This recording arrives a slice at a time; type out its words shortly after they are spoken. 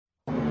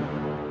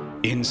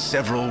In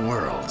several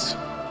worlds,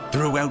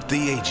 throughout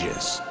the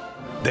ages,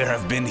 there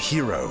have been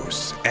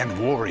heroes and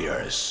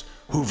warriors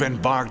who've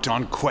embarked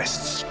on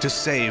quests to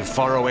save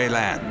faraway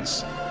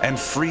lands and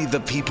free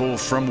the people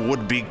from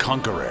would-be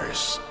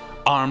conquerors,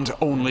 armed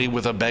only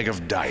with a bag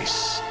of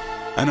dice.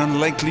 An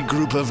unlikely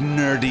group of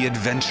nerdy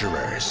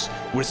adventurers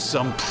with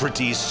some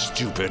pretty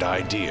stupid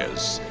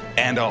ideas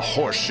and a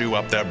horseshoe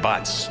up their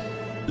butts.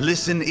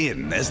 Listen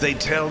in as they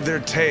tell their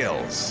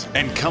tales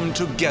and come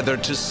together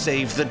to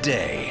save the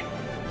day.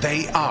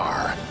 They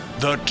are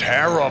the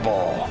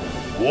Terrible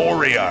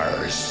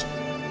Warriors.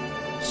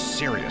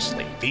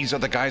 Seriously, these are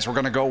the guys we're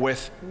gonna go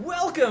with?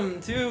 Welcome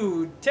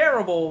to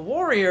Terrible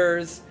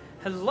Warriors.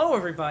 Hello,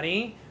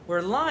 everybody.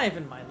 We're live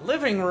in my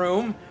living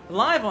room,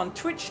 live on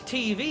Twitch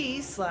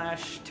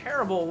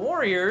TV/Terrible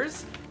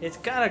Warriors. It's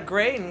kind of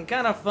great and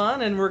kind of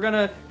fun, and we're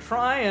gonna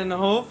try and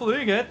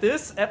hopefully get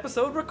this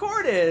episode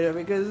recorded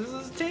because this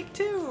is take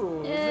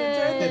two.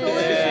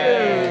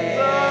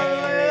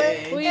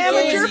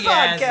 Amateur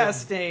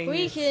podcasting.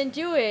 We can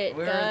do it,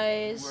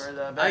 guys. We're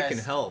the best. I can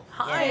help.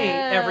 Hi,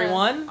 Yeah.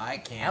 everyone. I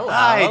can. Hello.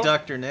 Hi,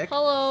 Dr. Nick.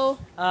 Hello.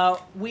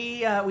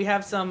 We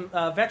have some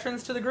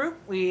veterans to the group.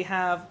 We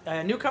have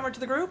a newcomer to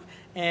the group,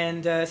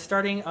 and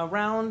starting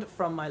around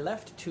from my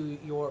left to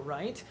your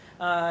right,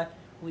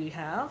 we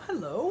have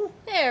hello.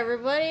 Hey,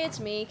 everybody. It's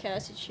me,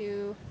 Cassie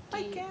Chu.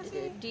 Hi,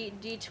 Cassie.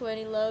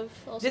 D20 Love,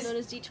 also known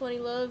as D20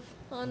 Love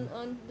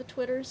on the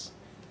Twitters.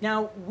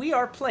 Now we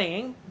are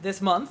playing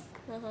this month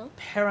Uh-huh.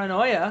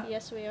 Paranoia.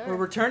 Yes, we are. We're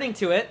returning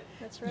to it.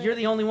 That's right. You're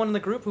the only one in the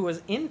group who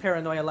was in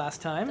Paranoia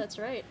last time. That's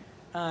right.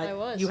 I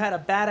was. You had a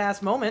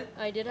badass moment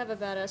I did have a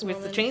badass with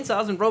moment. the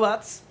chainsaws and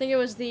robots. I think it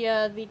was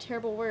the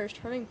Terrible Warriors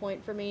turning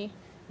point for me.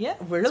 Yeah,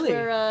 really.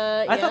 Where,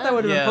 I thought that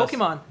would have Yes. been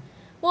Pokemon.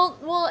 Well,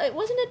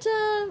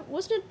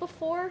 wasn't it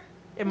before?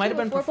 It might have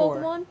been before.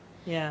 Pokemon.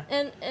 Yeah.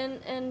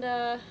 And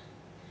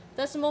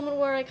that's the moment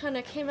where I kind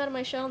of came out of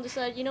my shell and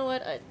decided, you know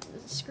what,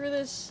 screw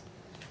this.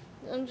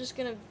 I'm just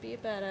gonna be a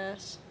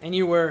badass. And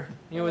you were.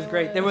 It was I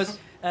great. There was.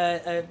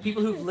 was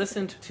people who've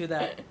listened to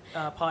that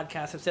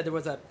podcast have said there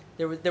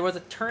was a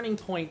turning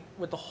point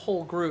with the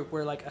whole group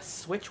where like a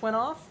switch went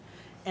off,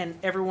 and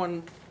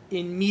everyone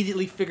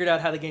immediately figured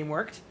out how the game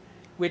worked,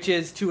 which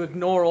is to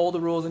ignore all the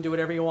rules and do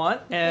whatever you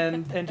want,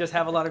 and just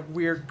have a lot of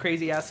weird,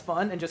 crazy ass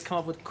fun, and just come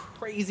up with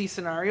crazy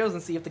scenarios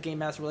and see if the game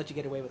master will let you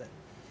get away with it.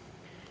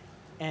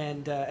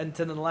 And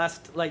then the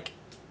last like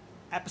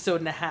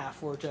episode and a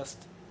half were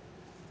just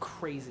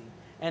crazy.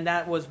 And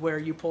that was where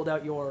you pulled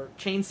out your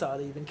chainsaw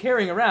that you've been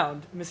carrying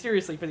around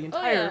mysteriously for the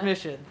entire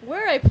mission.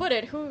 Where I put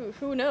it,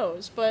 who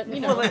knows? But you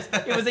know, Well,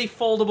 it was a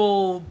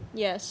foldable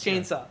yes.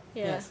 chainsaw.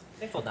 Yeah. Yes.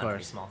 They fold down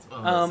pretty small.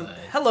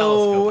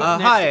 Hello.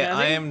 Next Hi, to I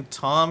Gabby. am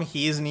Tom.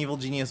 He is an evil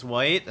genius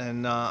white,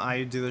 and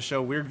I do the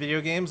show Weird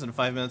Video Games in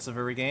 5 minutes of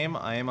every game.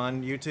 I am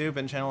on YouTube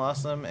and Channel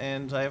Awesome,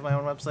 and I have my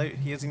own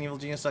website,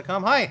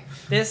 heisAnevilgenius.com. Hi!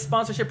 This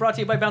sponsorship brought to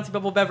you by Bouncy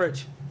Bubble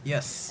Beverage.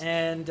 Yes.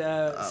 And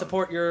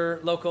support your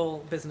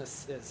local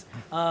businesses.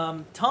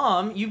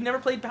 Tom, you've never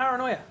played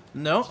Paranoia.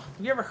 No? Have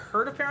you ever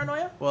heard of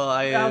Paranoia? Well,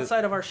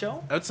 Outside of our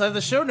show? outside of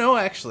the show, no,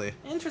 actually.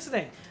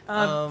 Interesting.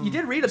 You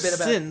did read a bit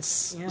about it.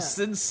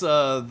 Since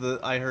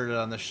I heard it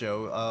on the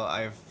show,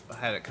 I've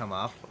had it come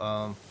up.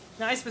 Now,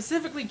 I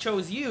specifically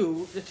chose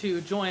you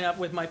to join up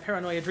with my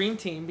Paranoia Dream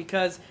Team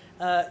because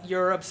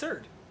you're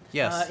absurd.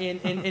 Yes.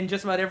 In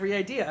just about every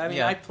idea. I mean,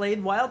 Yeah. I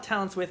played Wild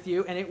Talents with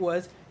you, and it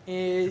was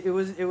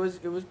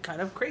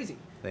kind of crazy.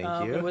 Thank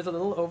you. It was a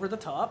little over the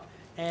top.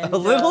 And, A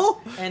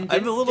little? And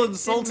I'm a little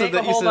insulted didn't make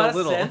that a you whole said a lot of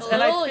little. sense,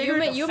 and I Oh,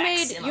 figured you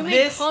made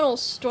this- Connell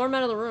storm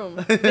out of the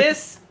room.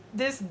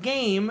 this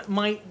game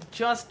might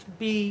just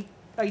be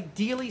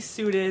ideally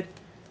suited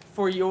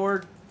for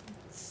your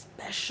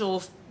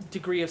special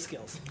degree of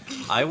skills.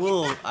 I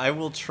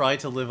will try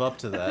to live up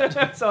to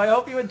that. So I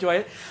hope you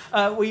enjoy it.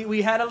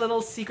 We had a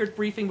little secret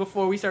briefing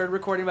before we started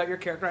recording about your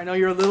character. I know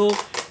you're a little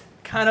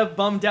kind of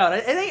bummed out. I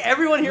think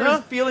everyone here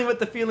is feeling with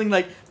the feeling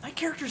like, my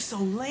character's so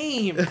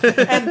lame. And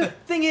the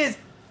thing is,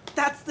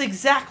 that's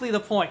exactly the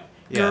point.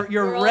 Yeah.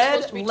 Your We're all red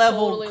supposed to be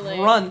level totally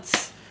lame.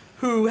 grunts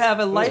who have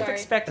a life Sorry.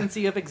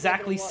 expectancy of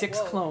exactly Whoa. 6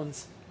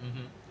 clones.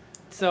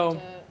 So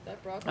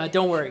That broccoli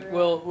don't worry.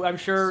 sure, I'm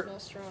sure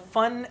smells strong.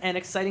 fun and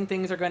exciting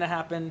things are going to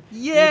happen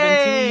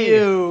Yay! even to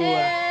you.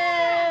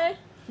 Hey!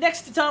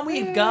 Next to Tom,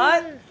 we've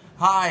got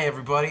Hi,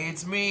 everybody.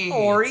 It's me.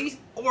 Ori. It's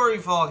Ori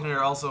Faulkner,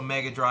 also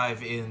Mega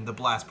Drive in the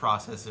Blast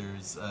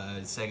Processors,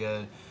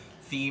 Sega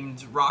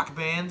themed rock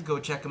band. Go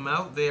check them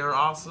out. They are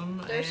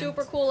awesome. They're and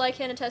super cool. I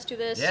can attest to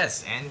this.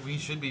 Yes, and we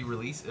should be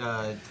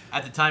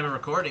at the time of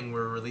recording,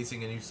 we're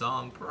releasing a new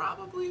song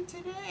probably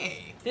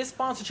today. This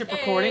sponsorship Hey.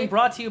 recording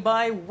brought to you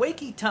by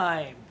Wakey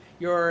Time,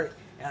 your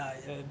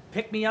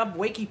pick-me-up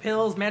Wakey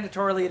pills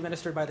mandatorily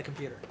administered by the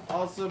computer.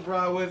 Also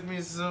brought with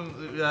me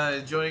some,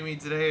 joining me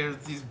today are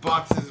these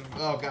boxes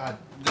of,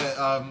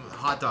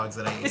 hot dogs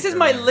that I ate. This is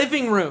my earlier.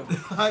 living room.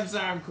 I'm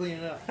sorry, I'm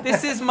cleaning up.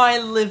 This is my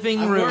living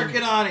I'm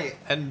room. on it.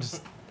 And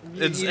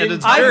You it's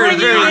didn't- I very, bring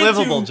you very into-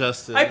 livable,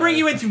 Justin. I bring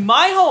you into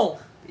my home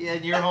Yeah,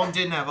 and your home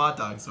didn't have hot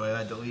dogs, so I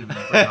had to leave and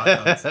bring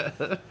hot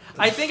dogs.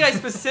 I think I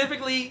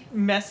specifically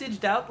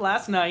messaged out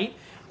last night,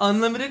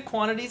 unlimited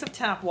quantities of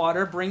tap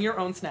water, bring your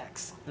own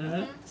snacks.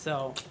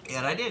 So,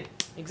 And I did.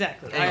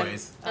 exactly.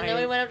 Anyways. And then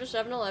we went up to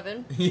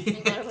 7-Eleven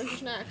and got a bunch of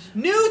snacks.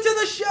 New to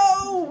the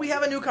show, we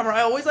have a newcomer.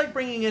 I always like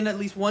bringing in at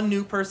least one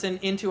new person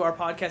into our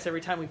podcast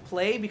every time we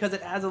play because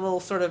it adds a little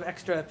sort of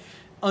extra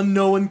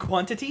unknown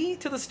quantity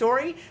to the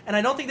story. And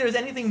I don't think there's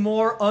anything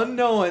more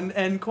unknown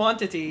and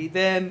quantity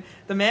than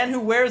the man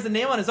who wears the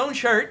name on his own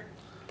shirt.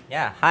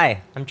 Yeah,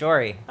 hi, I'm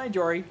Jory. Hi,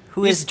 Jory.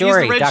 Who is He's the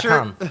red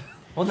Jory.com? shirt.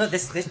 Well, no,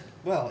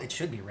 well, it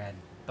should be red,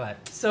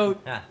 but So,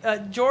 Yeah.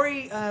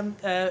 Jory,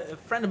 a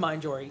friend of mine,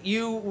 Jory,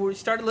 you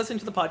started listening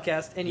to the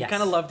podcast and you Yes.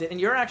 kind of loved it,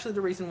 and you're actually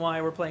the reason why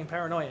we're playing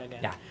Paranoia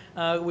again.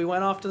 Yeah. We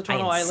went off to the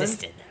Toronto I Island,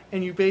 insisted.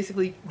 and you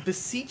basically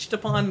beseeched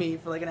upon me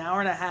for like an hour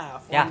and a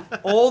half Yeah. on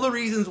all the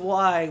reasons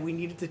why we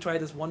needed to try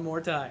this one more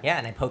time. yeah,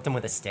 and I poked him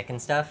with a stick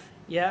and stuff.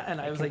 Yeah, and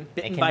I was like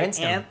bitten by convinced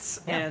him. ants,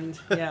 Yeah. and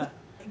yeah.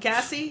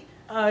 Cassie,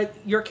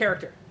 your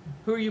character.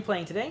 Who are you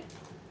playing today?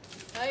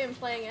 I am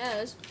playing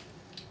as.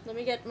 Let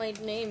me get my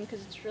name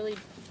because it's really.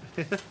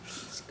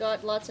 It's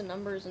got lots of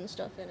numbers and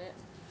stuff in it.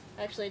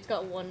 Actually, it's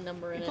got one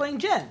number in You're it. playing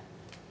Jen.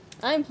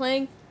 I'm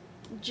playing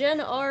Jen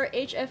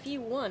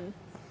RHFE1.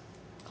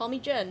 Call me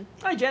Jen.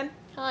 Hi, Jen.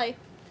 Hi.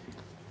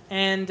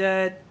 And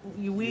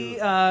we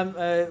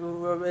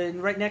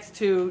right next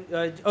to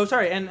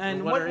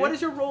and What are what you?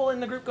 is your role in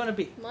the group going to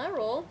be? My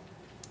role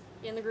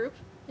in the group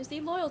is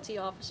the loyalty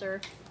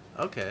officer.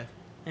 Okay.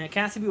 And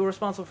Cassie will be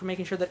responsible for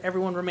making sure that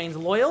everyone remains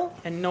loyal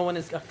and no one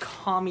is a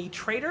commie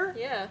traitor.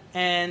 Yeah.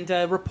 And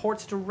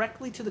reports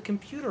directly to the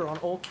computer on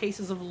all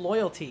cases of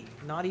loyalty,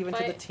 not even to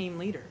the Right. team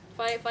leader.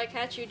 If I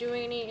catch you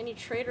doing any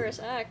traitorous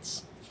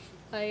acts,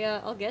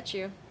 I'll get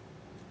you.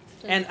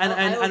 And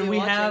I will be we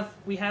watching.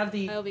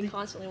 have I will be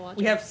constantly watching.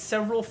 we have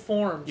several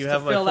forms You to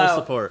have my fill full out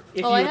support.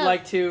 if Oh, you I would have-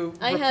 like to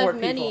I report have people.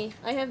 many.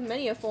 I have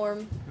many a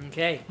form.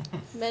 Okay.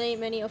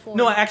 Many a form.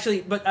 No,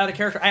 actually, but out of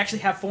character, I actually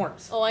have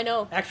forms. Oh, I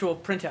know. Actual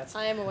printouts.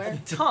 I am aware.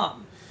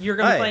 Tom, you're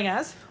going to Hi. be playing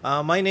as?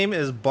 My name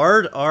is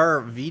Bard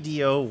R.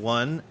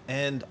 VDO1,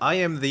 and I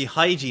am the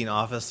hygiene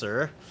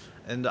officer.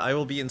 And I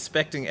will be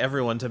inspecting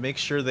everyone to make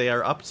sure they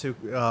are up to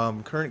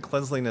current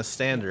cleanliness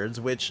standards,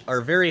 which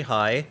are very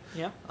high.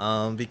 Yeah.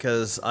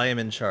 Because I am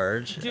in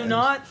charge. Do and-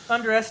 not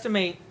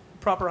underestimate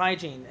proper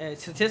hygiene.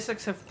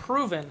 Statistics have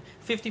proven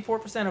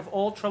 54% of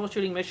all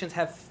troubleshooting missions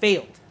have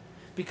failed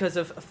because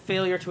of a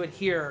failure to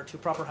adhere to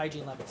proper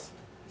hygiene levels.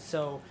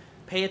 So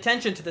pay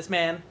attention to this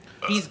man.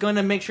 He's going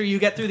to make sure you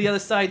get through the other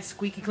side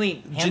squeaky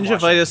clean. Hand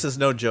Gingivitis is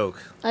no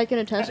joke. I can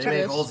attest They to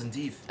make this. holes in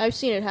teeth. I've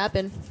seen it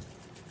happen.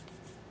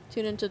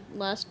 Tune into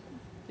last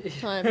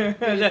time we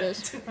did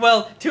this.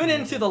 Well, tune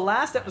in to the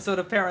last episode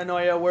of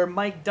Paranoia where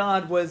Mike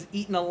Dodd was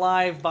eaten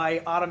alive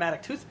by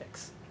automatic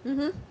toothpicks.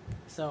 Mm-hmm.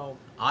 So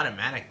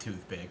Automatic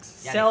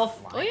toothpicks. Yeah, self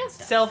they fly Oh, yeah. and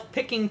stuff.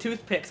 self-picking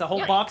toothpicks. A whole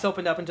Yeah. box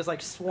opened up and just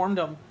like swarmed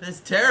them. That's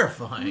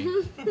terrifying.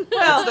 Well,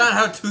 That's not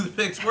how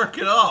toothpicks work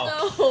at all.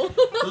 No.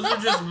 Those are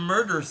just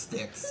murder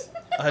sticks.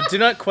 Do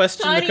not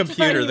question Tiny, the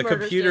computer. tiny The murder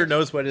computer sticks.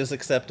 knows what is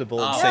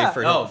acceptable and Yeah. safe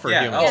for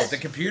yeah. humans. Oh, the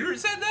computer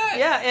said that?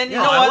 yeah, and you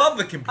Yeah, know I what? love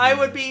the computer. I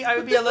would be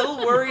a little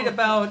worried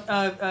about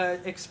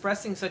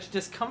expressing such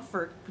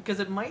discomfort because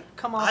it might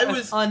come off I as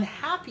was-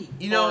 unhappy.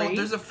 You know, Corey.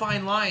 there's a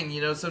fine line. You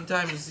know,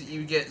 sometimes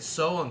you get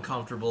so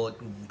uncomfortable it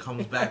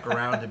comes back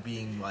around to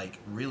being like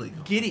really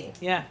comfortable. giddy.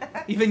 Yeah,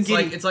 even It's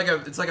giddy. like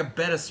it's like a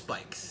bed of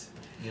spikes.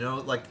 You know,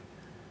 like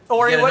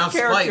Ori, you get what enough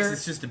character spikes,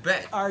 it's just a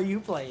bed. are you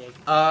playing?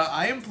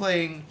 I am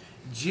playing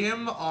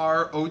Jim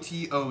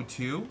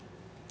ROTO2.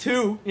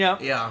 2. Yeah.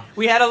 Yeah.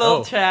 We had a little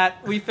Oh. chat.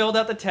 We filled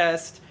out the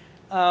test.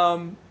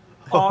 Oh,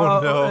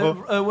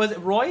 no. Was it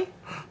Roy?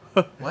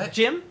 What?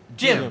 Jim?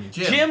 Jim.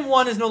 Jim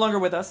 1 is no longer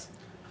with us.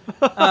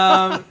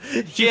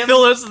 You Jim,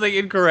 filled out something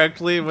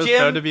incorrectly and was Jim-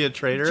 found to be a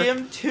traitor.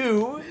 Jim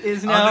 2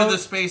 is now. Under the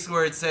space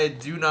where it said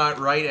 "Do not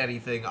write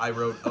anything," I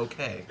wrote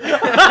 "Okay."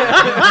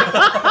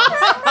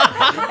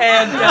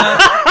 And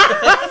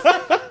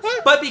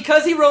but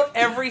because he wrote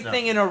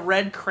everything in a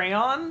red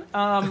crayon,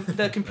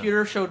 the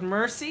computer showed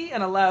mercy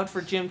and allowed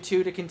for Jim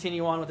 2 to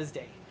continue on with his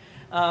day.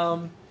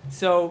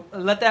 So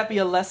let that be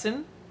a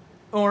lesson,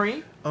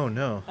 Ori Oh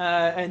no.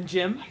 and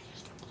Jim.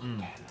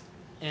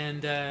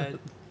 And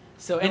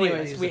so,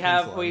 anyways, we've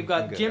got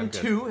I'm good, Jim I'm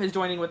good. 2 is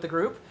joining with the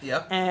group.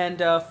 Yep. And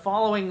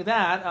following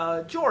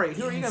that, Jory,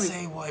 who are you going to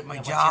be? what my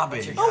what's job your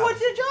is. job? Oh,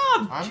 what's your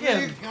job,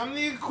 Jim? I'm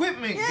the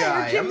equipment Yeah,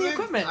 guy. you're Jim I'm the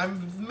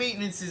equipment.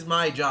 Maintenance is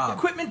my job.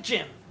 Equipment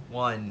Jim.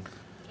 One.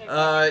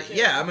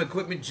 Yeah, I'm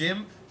Equipment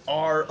Jim.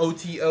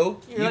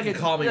 ROTO. You You're can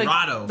call me like,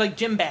 Rotto. Like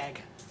Jim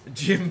Bag.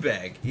 Jim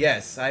Bag.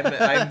 Yes, I'm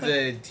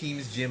the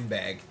team's Jim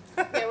Bag.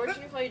 Yeah, where did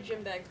you call your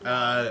gym bag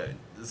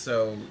from?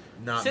 So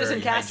not Citizen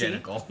very Cassie,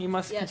 hygienical. you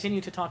must Yes.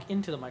 continue to talk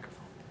into the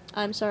microphone.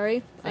 I'm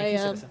sorry. Thank you,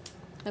 Citizen.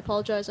 I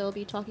apologize. I will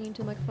be talking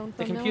into the microphone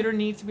The from computer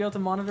needs to be able to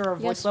monitor our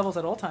voice Yes. levels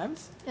at all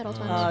times. now. At all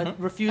times.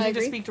 Refusing I to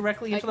agree. speak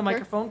directly I into the concur.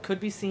 microphone could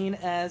be seen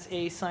as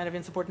a sign of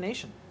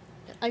insubordination.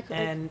 I could,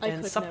 and- I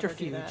and could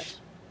subterfuge. Never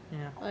do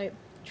Yeah.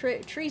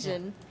 that.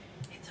 Treason.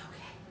 It's okay.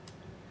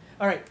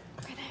 All right.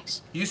 Okay,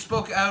 thanks. You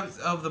spoke out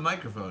of the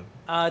microphone.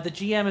 The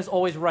GM is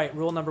always right.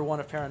 Rule number 1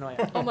 of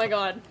paranoia. Oh my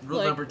god. Rule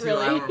Like, number 2,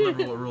 really? I don't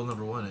remember what rule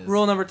number 1 is.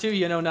 Rule number 2,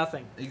 you know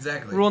nothing.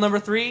 Exactly. Rule number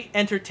 3,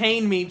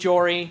 entertain me,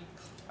 Jory.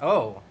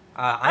 Oh.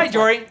 Hi,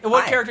 Jory.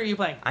 What Hi. character are you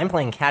playing? I'm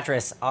playing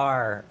Catris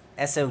R.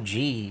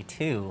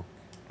 SOG2,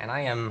 and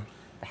I am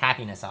the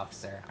happiness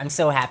officer. I'm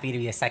so happy to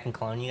be a second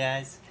clone, you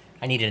guys.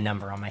 I needed a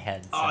number on my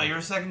head. So Oh, you're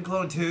a second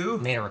clone too?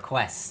 made a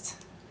request.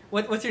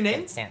 What's your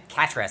name?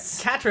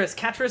 Catris.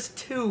 Catris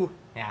 2.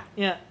 Yeah.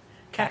 Yeah.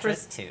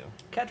 Catris 2.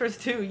 Catris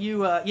 2,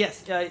 you,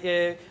 yes,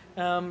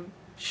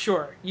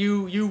 sure.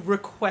 You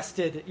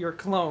requested your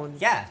clone.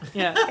 Yeah.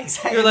 Yeah.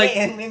 Exactly. You're like,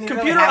 It made me really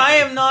computer, happy." I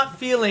am not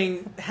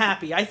feeling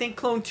happy. I think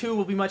Clone 2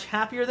 will be much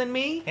happier than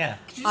me. Yeah.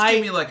 Could you just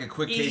give me like a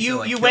quick case of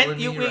like killing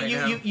me right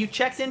now? you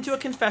checked into a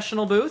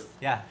confessional booth.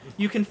 Yeah.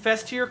 You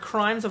confessed to your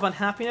crimes of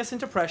unhappiness and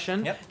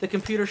depression. Yep. The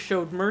computer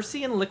showed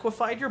mercy and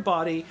liquefied your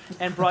body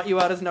and brought you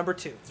out as number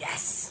 2.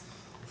 Yes.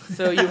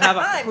 So you have a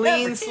I'm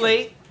clean number 2.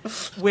 slate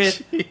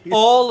with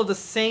all of the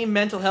same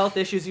mental health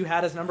issues you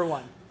had as number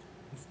 1.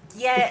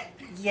 Yeah.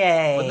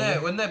 Yay.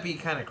 Wouldn't that be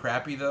kind of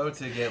crappy though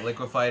to get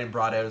liquefied and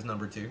brought out as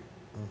number 2?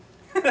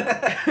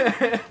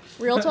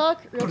 Real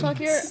talk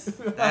here.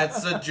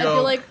 That's a I joke.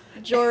 feel like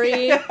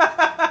Jory's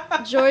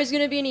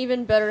gonna be an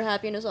even better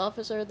happiness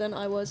officer than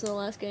I was in the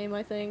last game.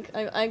 I think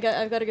I've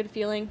got a good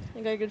feeling.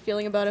 I got a good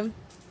feeling about him.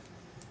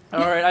 All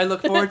right, I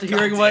look forward to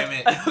hearing God damn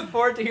it. I look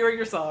forward to hearing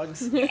your songs.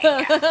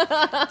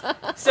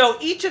 So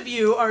each of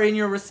you are in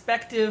your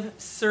respective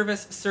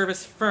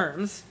service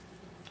firms.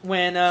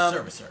 When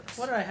Service.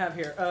 What did I have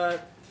here?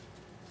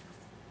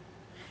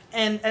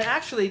 And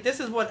actually, this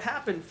is what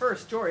happened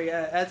first, Jory.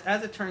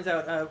 As it turns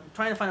out,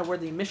 trying to find out where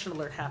the emission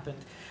alert happened.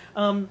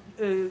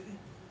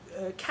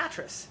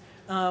 Catris,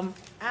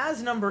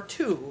 as number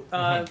 2,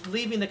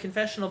 leaving the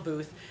confessional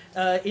booth,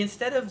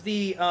 instead of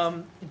the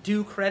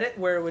due credit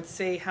where it would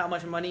say how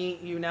much money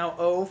you now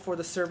owe for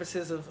the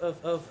services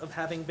of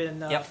having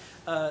been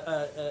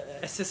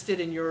assisted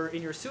in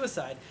your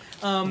suicide,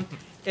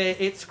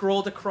 it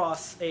scrolled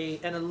across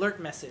an alert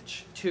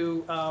message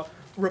to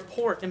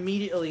report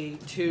immediately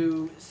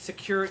to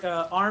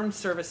Armed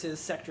Services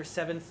Sector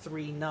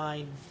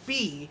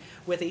 739B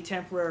with a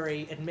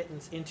temporary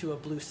admittance into a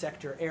blue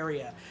sector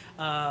area.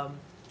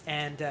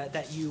 And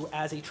that you,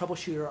 as a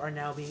troubleshooter, are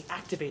now being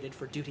activated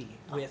for duty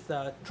with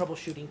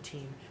troubleshooting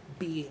team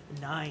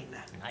B9.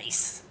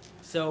 Nice.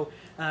 So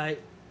And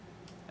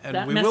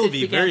that we message will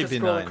be began very to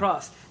scroll benign.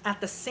 across. At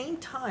the same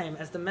time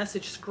as the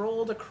message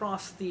scrolled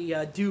across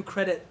the due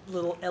credit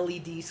little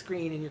LED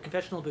screen in your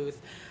confessional booth,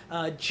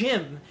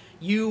 Jim,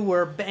 you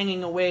were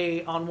banging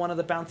away on one of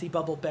the Bouncy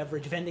Bubble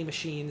beverage vending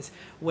machines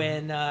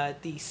when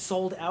the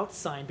sold out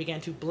sign began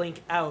to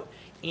blink out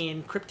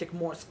in cryptic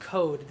Morse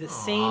code. The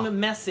same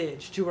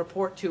message to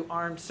report to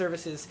Armed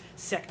Services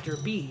Sector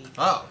B.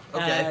 Oh,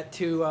 okay.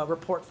 To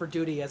report for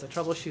duty as a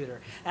troubleshooter.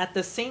 At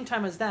the same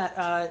time as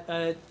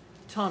that,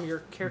 Tom, your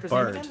character's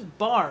Bard. name again?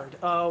 Bard.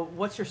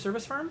 What's your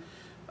service firm?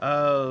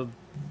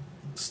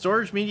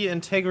 Storage Media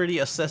Integrity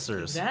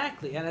Assessors.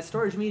 Exactly. And as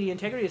Storage Media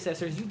Integrity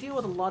Assessors, you deal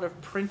with a lot of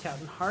printout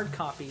and hard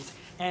copies.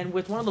 And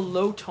with one of the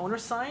low toner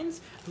sign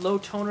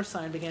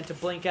began to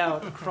blink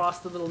out across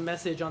the little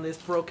message on this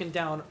broken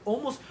down,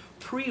 almost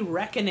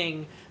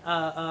pre-reckoning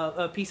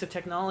a piece of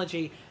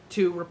technology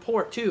to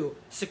report to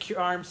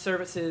Armed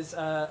Services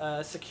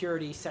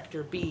Security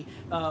Sector B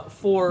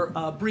for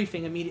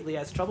briefing immediately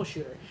as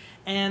troubleshooter.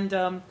 And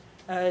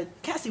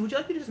Cassie, would you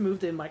like me to just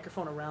move the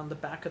microphone around the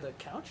back of the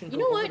couch? And You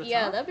go know over what? the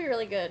Yeah, top? that'd be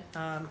really good.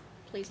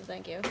 Please and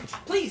thank you.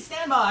 Please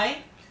stand by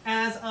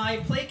as I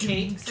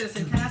placate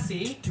Citizen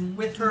Cassie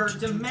with her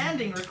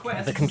demanding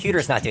request. The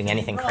computer's not doing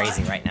anything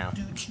crazy right now.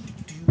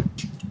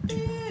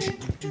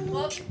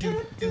 Oh,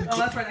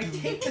 that's right. I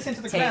taped this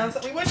into the Tape. ground so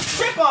we wouldn't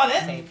trip on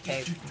it.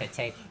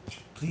 Tape.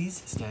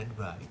 Please stand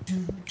by.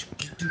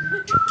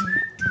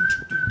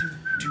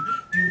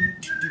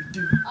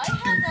 I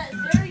had that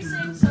very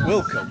same song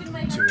Welcome stuck in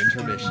my head to this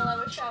morning intermission. while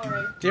I was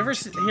showering. Do you ever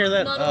hear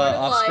that Not a word of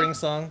Offspring lie.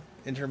 song?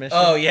 Intermission?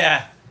 Oh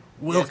yeah.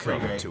 Welcome pretty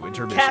great. to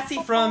Intermission.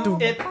 Cassie from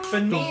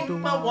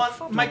Ipanema wants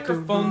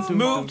microphones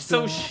moved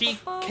so she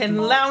can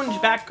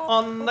lounge back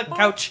on the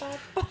couch.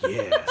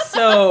 Yeah.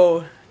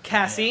 So,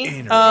 Cassie,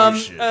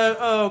 Intermission.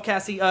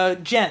 Cassie,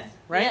 Jen,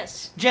 right?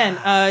 Yes.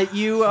 Jen,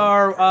 you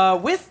are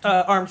with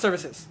Armed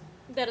Services.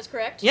 That is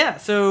correct. Yeah,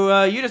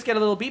 so you just get a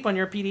little beep on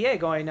your PDA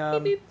going,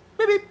 beep, beep,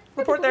 beep, beep,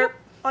 report there,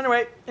 on your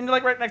way, and you're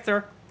like right next to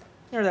her.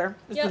 You're there,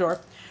 it's Yep. the door.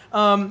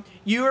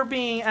 You are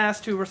being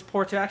asked to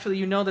report to, actually,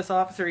 you know this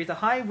officer, he's a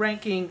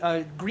high-ranking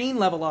green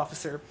level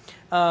officer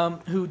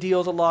who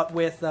deals a lot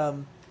with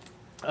the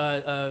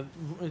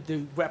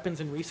weapons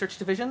and research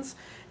divisions,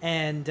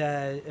 and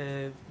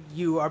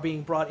you are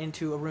being brought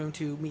into a room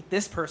to meet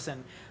this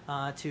person,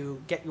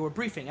 to get your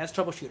briefing as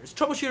troubleshooters.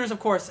 Troubleshooters, of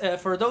course,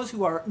 for those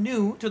who are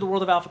new to the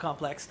world of Alpha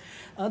Complex,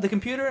 the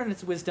computer and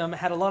its wisdom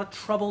had a lot of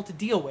trouble to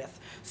deal with.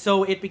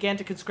 So it began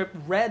to conscript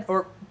red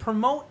or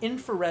promote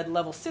infrared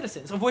level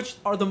citizens, of which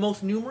are the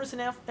most numerous in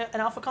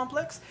Alpha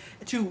Complex,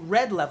 to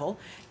red level.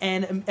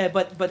 And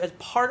but as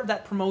part of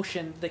that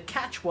promotion, the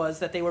catch was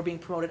that they were being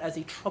promoted as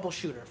a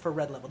troubleshooter for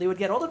red level. They would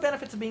get all the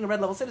benefits of being a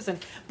red level citizen,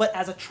 but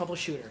as a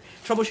troubleshooter.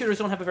 Troubleshooters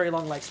don't have a very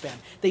long lifespan.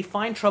 They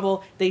find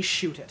trouble, they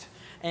shoot it.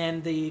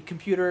 And the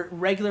computer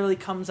regularly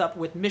comes up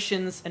with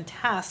missions and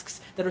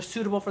tasks that are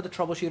suitable for the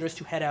troubleshooters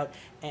to head out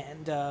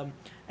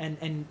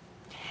and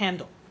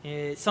handle.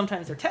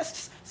 Sometimes they're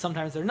tests,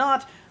 sometimes they're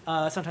not,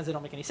 sometimes they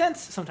don't make any sense,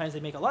 sometimes they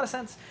make a lot of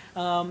sense.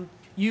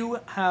 You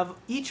have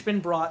each been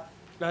brought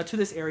to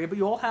this area, but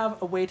you all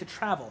have a way to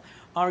travel.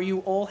 Are you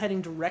all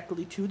heading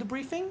directly to the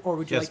briefing, or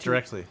would you like to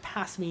directly.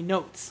 Pass me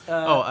notes?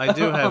 I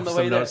do on have the some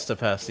way there? notes to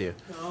pass you.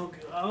 Oh,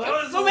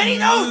 God. So many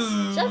notes!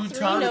 Is that 3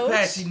 Tom's notes?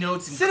 passing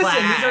notes in Citizen,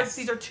 class.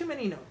 these are too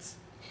many notes.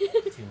 Too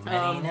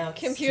many notes.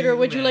 Computer, Too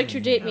would you like to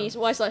many date me? notes.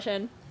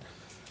 Y/N.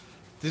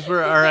 These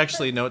are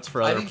actually notes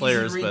for I other think you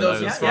players, should read but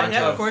those I was as going Yeah,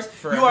 to. of course.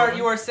 For You are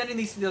everyone. sending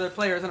these to the other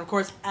players, and of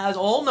course, as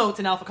all notes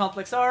in Alpha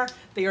Complex are,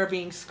 they are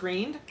being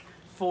screened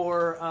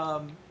for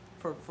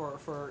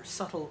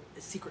subtle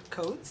secret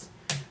codes.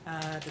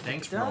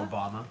 Thanks, Da-da-da-da.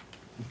 Obama.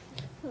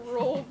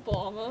 Roll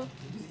Obama.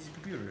 He's a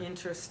computer.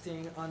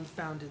 Interesting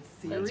unfounded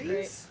That's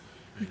theories.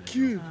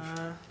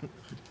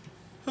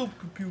 Help,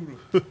 computer.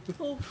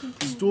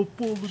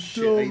 Stop all the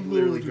Shit, I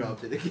literally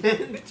dropped it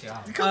again. Good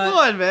job. Come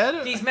on,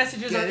 man. These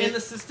messages Get are it? in the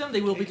system. They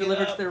will be Pick it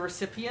delivered to up. their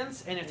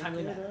recipients in a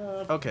timely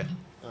manner. Okay.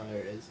 Oh, there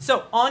it is.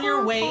 So, on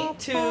your way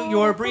to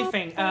your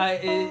briefing,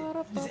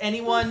 is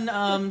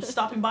anyone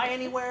stopping by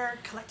anywhere,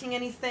 collecting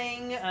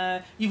anything?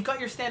 You've got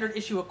your standard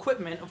issue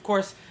equipment. Of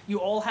course, you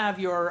all have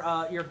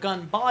your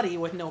gun body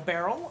with no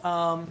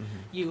barrel.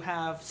 You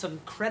have some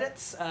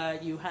credits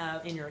you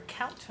have in your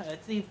account.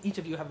 Each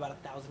of you have about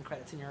 1,000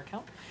 credits in your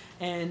account.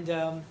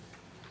 And,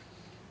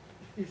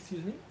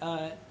 excuse me.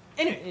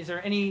 Anyway, is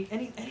there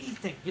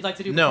anything you'd like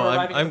to do No, before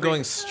arriving at I'm the going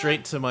briefing?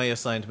 straight to my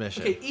assigned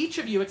mission. Okay, each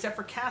of you, except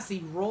for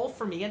Cassie, roll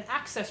for me an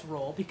access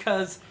roll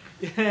because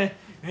maybe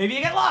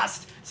you get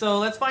lost. So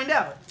let's find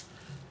out.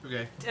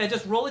 Okay.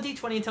 Just roll a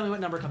d20 and tell me what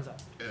number comes up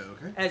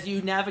Okay. as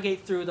you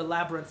navigate through the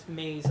labyrinth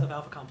maze of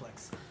Alpha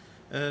Complex.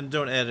 And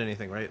don't add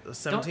anything, right?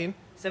 17?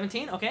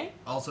 17, okay.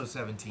 Also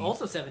 17.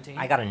 Also 17.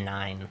 I got a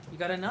 9. You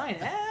got a 9.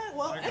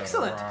 Well, I got a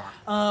excellent.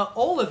 rock.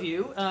 All of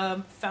you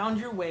found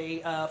your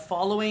way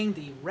following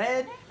the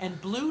red and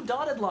blue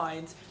dotted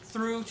lines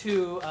through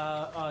to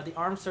the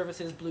Armed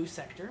Services Blue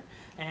Sector,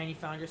 and you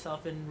found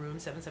yourself in room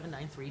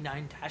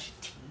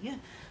 77939-T,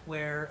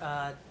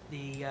 where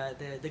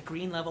the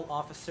green level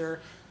officer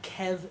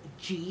Kev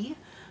G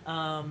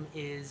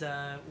is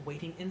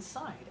waiting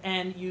inside,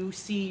 and you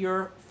see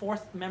your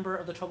 4th member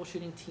of the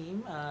troubleshooting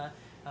team,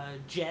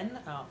 Jen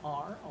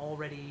R,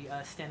 already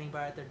standing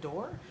by at their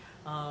door.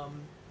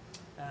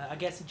 I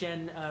guess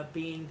Jen,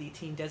 being the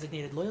team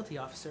designated loyalty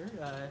officer,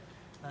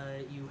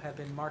 you have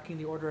been marking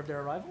the order of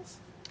their arrivals.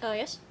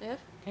 Yes, I have.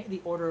 Okay,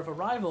 the order of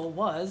arrival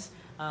was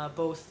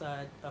both,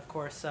 of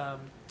course,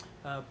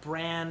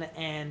 Bran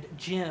and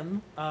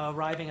Jim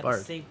arriving at the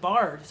Bard. same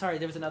Bard. Sorry,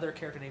 there was another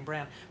character named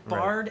Bran. Right.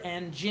 Bard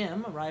and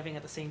Jim arriving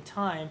at the same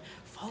time,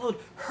 followed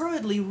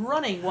hurriedly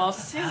running while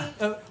singing.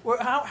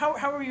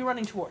 How were you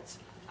running towards?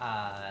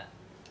 How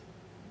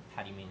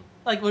do you mean?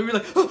 Like, were you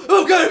like,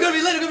 oh god, I'm gonna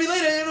be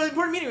late, I have an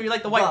important meeting? Were you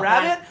like the White Well,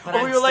 Rabbit? but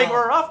or were I'm you like, still-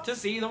 we're off to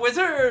see the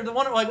wizard? The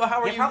one, like, well, how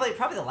are Yeah, you?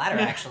 probably the latter,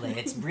 actually.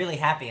 It's really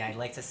happy. I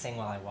like to sing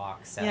while I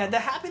walk, so... Yeah, the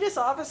happiness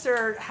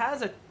officer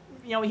has a,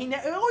 he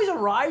always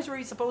arrives where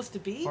he's supposed to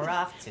be. We're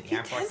off to the He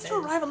Armed tends Forces. to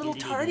arrive a little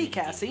tardy,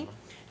 Cassie.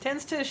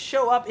 Tends to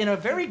show up in a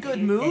very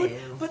good mood,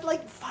 but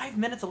like 5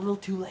 minutes a little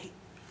too late.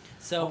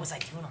 So, What was I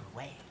doing on the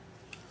way?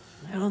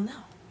 I don't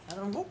know.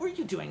 What were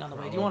you doing on the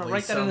way? Do you want to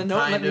write that in the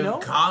note and let Some me kind know?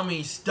 of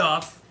commie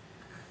stuff.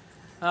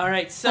 All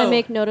right, so I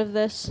make note of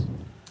this.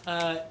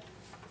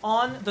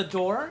 on the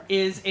door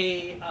is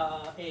a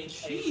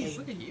Jeez,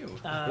 look at you.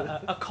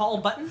 a call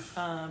button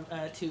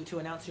to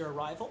announce your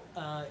arrival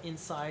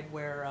inside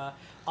where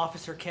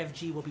Officer Kev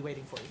G will be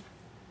waiting for you.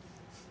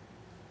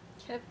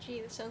 Kev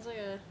G, that sounds like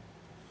a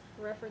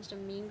reference to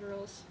Mean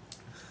Girls.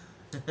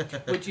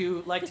 Would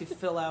you like to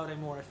fill out a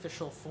more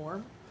official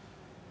form?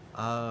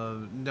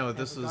 No,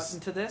 this Have we gotten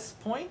is... to this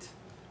point.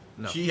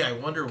 No. Gee, I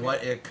wonder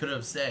what it could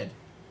have said.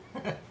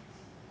 Okay.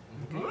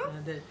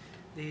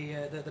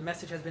 The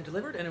message has been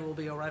delivered, and it will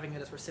be arriving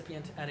at its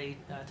recipient at a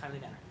timely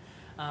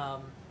manner.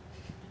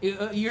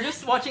 You're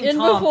just watching In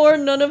Tom. before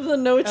none of the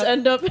notes uh,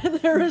 end up in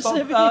their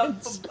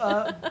recipients.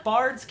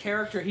 Bard's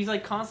character, he's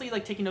like constantly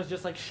like taking notes,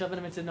 just like shoving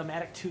them into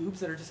pneumatic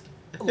tubes that are just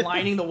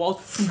lining the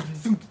walls.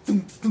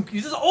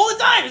 He's just all the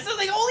time. It's just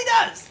like all he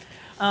does.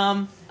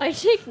 I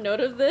take note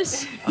of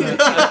this.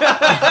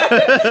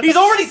 He's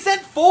already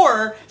sent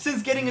 4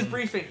 since getting his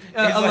briefing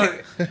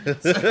alert.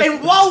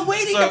 And while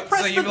waiting So- to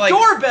press so the you've, like-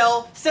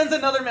 doorbell, sends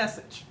another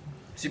message.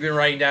 So you've been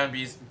writing down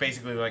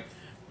basically like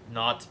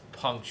not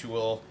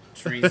punctual,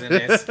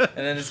 treasonous. And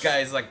then this guy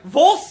is like,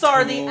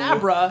 Volsar the too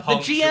Abra, the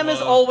GM is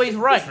punctual, always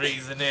right.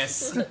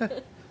 treasonous.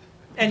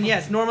 And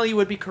yes, normally you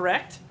would be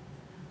correct,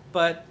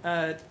 but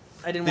I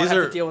didn't want to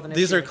have to deal with an issue.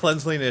 These are like this.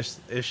 cleanliness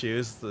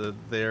issues.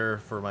 They're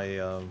for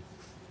my.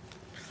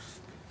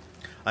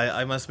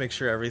 I must make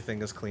sure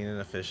everything is clean and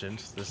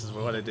efficient. This is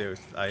what I do.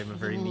 I am a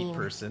very neat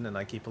person, and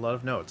I keep a lot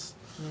of notes.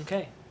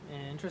 Okay,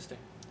 interesting.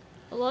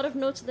 A lot of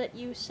notes that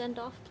you send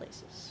off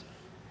places.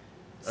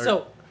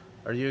 So,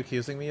 Are you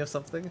accusing me of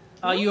something?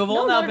 you have No,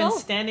 all not now at been all.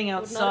 standing Would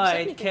not accept outside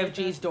anything Kev like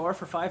G's that. door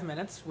for 5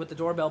 minutes with the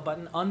doorbell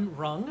button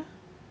unrung.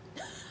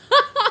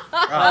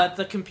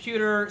 The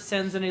computer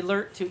sends an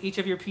alert to each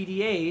of your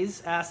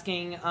PDAs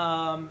asking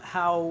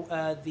how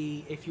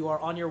if you are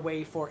on your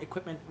way for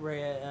equipment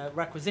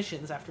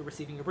requisitions after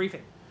receiving your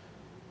briefing.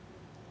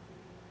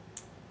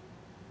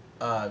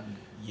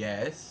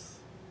 Yes.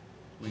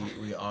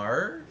 We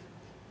are?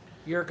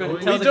 You're going to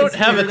We tell the don't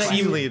have computer a that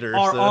team you leader,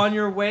 are so- on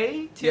your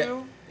way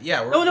to.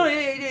 Yeah, we're... Oh no!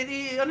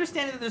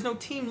 Understanding that there's no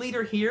team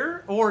leader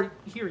here or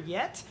here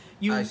yet,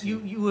 I see.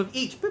 you have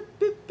each boop,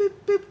 boop, boop,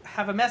 boop,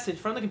 have a message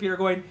from the computer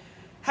going.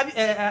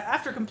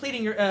 After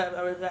completing your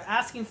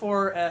asking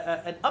for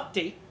an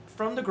update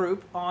from the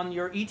group on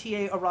your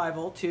ETA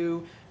arrival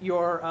to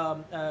your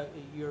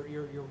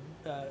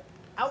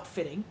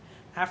outfitting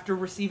after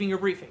receiving your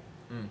briefing.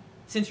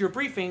 Since your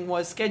briefing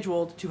was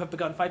scheduled to have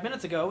begun 5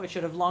 minutes ago, it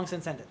should have long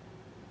since ended.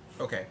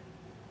 Okay.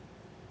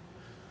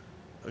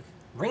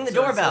 Ring the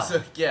doorbell.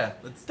 Yeah.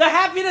 Let's... The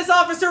happiness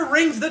officer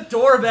rings the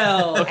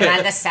doorbell. Okay.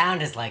 And the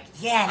sound is like,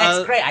 yeah,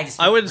 that's great.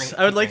 I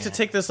would like to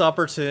take this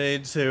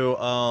opportunity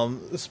to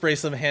spray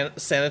some hand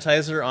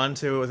sanitizer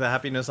onto the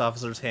happiness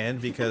officer's hand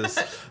because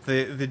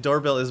the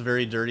doorbell is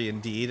very dirty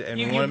indeed, and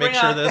You we want to bring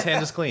make sure out- that his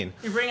hand is clean.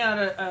 You bring out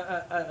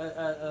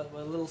a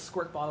little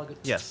squirt bottle. Go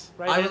Yes.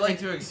 Right? I would And- like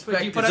to and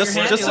expect you put this- out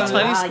your hand, Just you a know,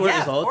 tiny squirt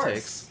yeah, is all of it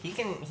course.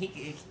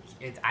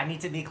 takes. I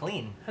need to be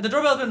clean. The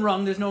doorbell's been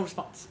rung. There's no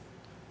response.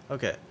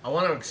 Okay. I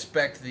want to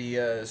expect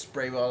the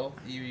spray bottle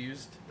you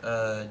used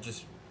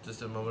just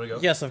a moment ago.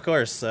 Yes, of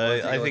course. Wanna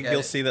take a I look think at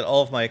you'll it? see that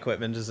all of my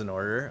equipment is in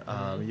order.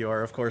 You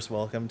are, of course,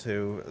 welcome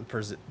to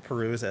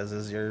peruse as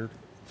is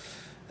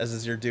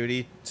your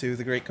duty to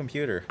the great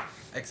computer.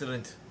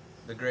 Excellent.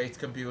 The great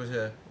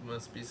computer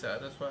must be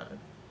satisfied.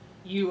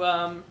 You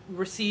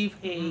receive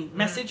a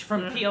message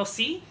from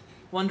PLC,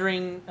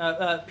 wondering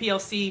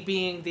PLC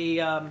being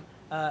the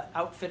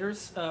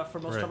outfitters for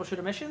most Right.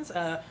 troubleshooter missions,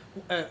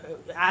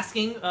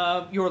 asking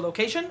your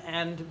location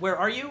and where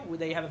are you.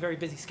 They have a very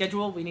busy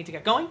schedule. We need to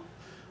get going.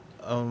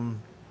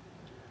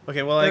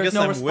 Okay, well, I There's guess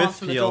no I'm response with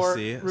from the door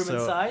PLC. room So,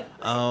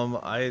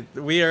 inside.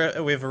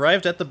 we've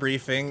arrived at the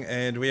briefing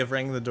and we have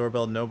rang the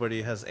doorbell.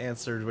 Nobody has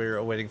answered. We're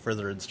awaiting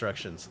further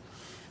instructions.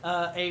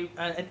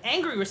 An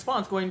angry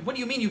response going, what do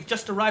you mean you've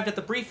just arrived at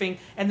the briefing?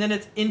 And then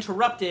it's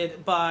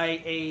interrupted by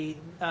an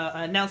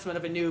announcement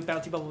of a new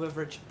Bounty Bubble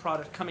beverage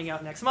product coming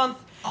out next month.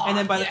 And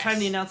then by the time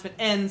the announcement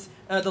ends,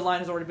 the line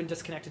has already been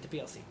disconnected to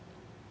PLC.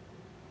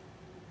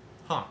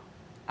 Huh.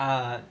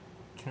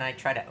 Can I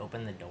try to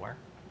open the door?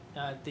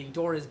 The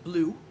door is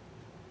blue,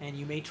 and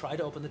you may try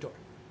to open the door.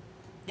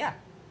 Yeah.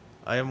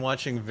 I am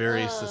watching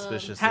very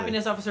suspiciously.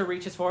 Happiness officer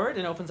reaches forward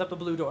and opens up the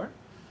blue door.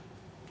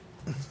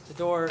 The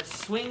door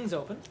swings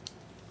open.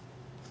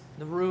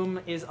 The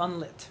room is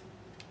unlit.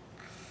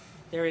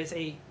 There is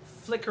a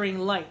flickering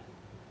light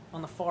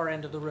on the far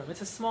end of the room.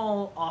 It's a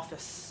small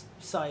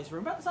office-size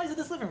room, about the size of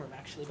this living room,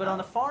 actually. But on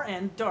the far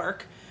end,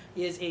 dark,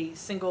 is a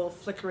single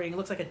flickering,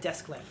 looks like a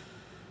desk lamp.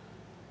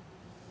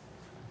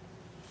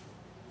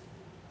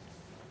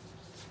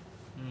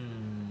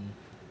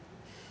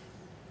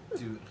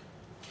 Dude.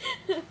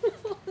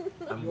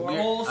 I'm You're weird-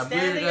 all I'm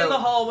standing weirded in the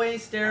out. hallway,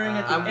 staring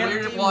at the I'm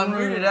empty weirded. Well, I'm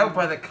room. weirded out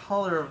by the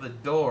color of the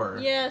door.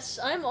 Yes,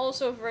 I'm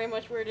also very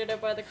much weirded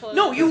out by the color.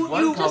 No, you,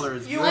 One you, color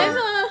is you blue.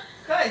 were,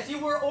 guys, you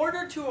were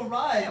ordered to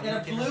arrive Yeah, we in were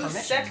a given blue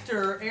permission.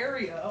 sector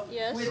area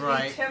Yes. with a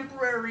Right.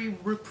 temporary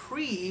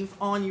reprieve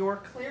on your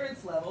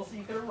clearance level so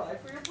you could arrive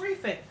for your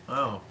briefing. Oh,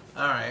 all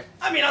right.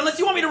 I mean, unless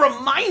you want me to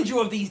remind you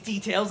of these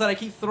details that I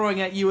keep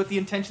throwing at you with the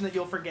intention that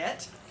you'll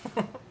forget.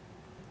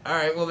 All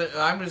right. Well, then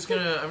I'm just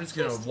gonna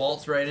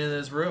waltz right into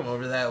this room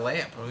over to that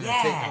lamp. I'm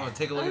gonna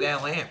take a look at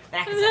that lamp.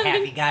 That's a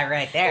happy guy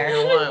right there.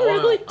 I wanna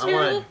really I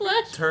terrible wanna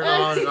flashback. turn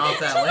on and off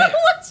that lamp.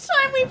 Last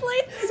time we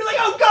played this. You're like,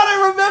 oh god,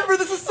 I remember.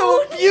 This is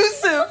so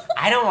abusive.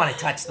 I don't want to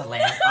touch the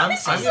lamp. I'm You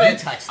gonna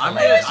touch the I'm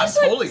lamp.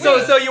 totally So,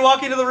 gonna. so you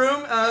walk into the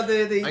room, the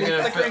I'm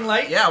gonna flickering fill-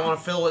 light. Yeah, I want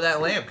to fill with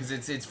that lamp because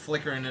it's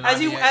flickering and As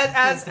I'm you the-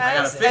 as I gotta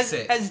as fix as,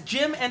 it. as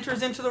Jim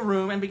enters into the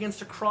room and begins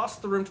to cross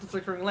the room to the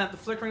flickering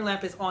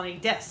lamp is on a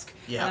desk.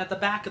 Yeah. And at the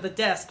back of the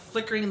desk,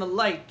 flickering in the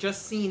light,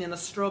 just seen in the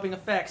strobing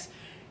effects,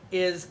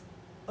 is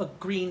a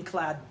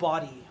green-clad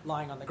body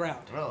lying on the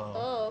ground.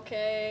 Oh,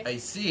 okay. I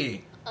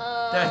see.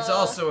 That's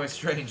also a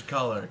strange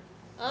color.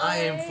 I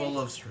am full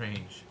of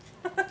strange.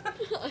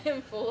 I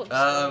am full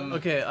of.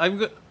 Okay,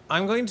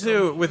 I'm going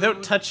to,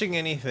 without touching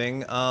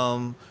anything,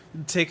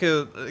 take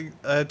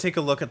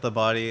a look at the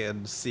body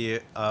and see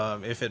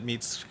if it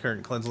meets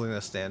current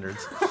cleanliness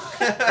standards.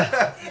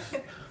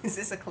 Is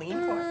this a clean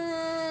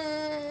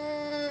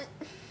pour?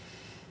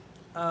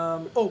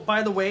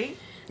 By the way,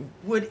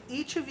 would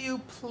each of you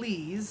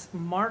please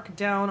mark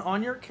down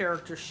on your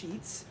character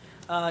sheets?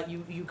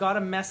 You got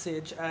a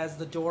message as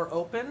the door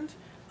opened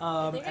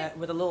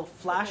with a little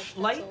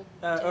flashlight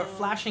or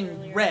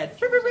flashing red,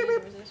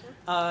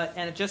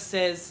 and it just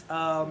says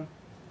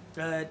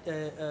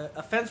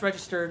offense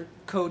registered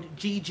code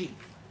GG.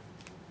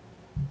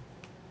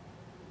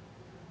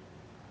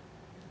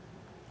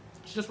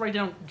 Just write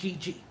down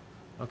GG.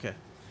 Okay.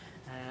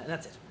 And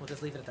that's it. We'll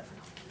just leave it at that for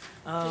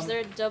now. Is there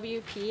a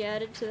WP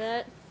added to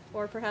that?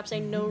 Or perhaps a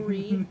no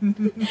read?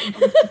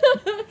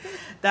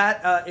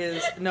 That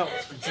is no.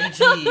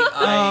 GG,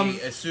 I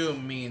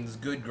assume means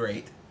good,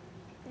 great.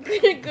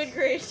 Good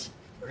great.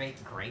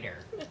 Great grader.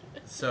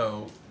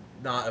 So,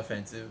 not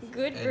offensive.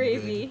 Good and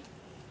gravy.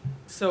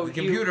 So The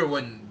computer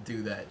wouldn't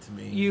do that to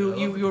me.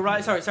 You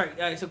arrived. Sorry.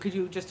 So could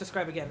you just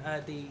describe again?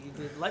 The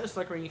light was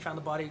flickering. You found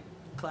the body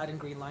clad in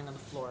green lying on the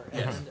floor,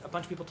 Yes. and a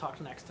bunch of people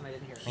talked next, and I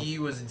didn't hear it. He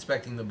was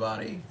inspecting the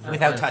body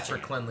Without touching for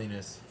it.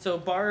 cleanliness. So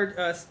Bard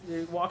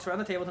walks around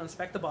the table to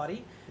inspect the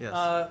body.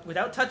 Yes.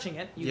 Without touching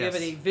it, you give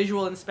it Yes. a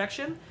visual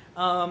inspection.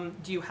 Do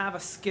you have a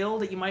skill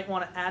that you might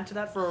want to add to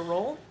that for a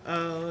roll?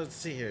 Let's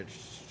see here.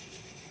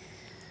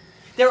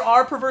 There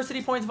are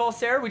perversity points,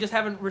 Volsair. We just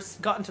haven't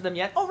gotten to them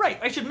yet. Oh, right.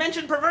 I should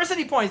mention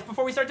perversity points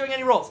before we start doing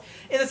any rolls.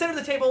 In the center of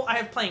the table, I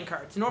have playing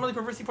cards. Normally,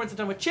 perversity points are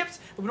done with chips,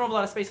 but we don't have a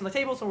lot of space on the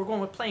table, so we're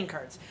going with playing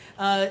cards.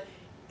 Let's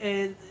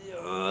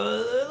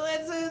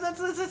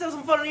have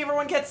some fun, and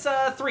everyone gets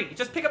 3.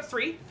 Just pick up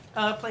 3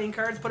 playing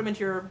cards, put them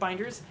into your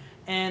binders.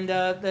 And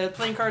the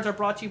playing cards are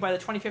brought to you by the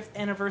 25th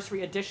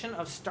anniversary edition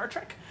of Star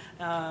Trek.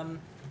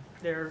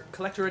 They're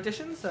collector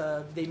editions.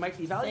 They might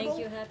be valuable.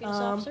 Thank you, happiness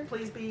officer.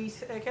 Please be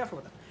careful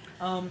with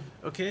them.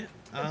 Okay.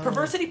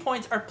 Perversity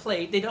points are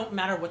played. They don't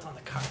matter what's on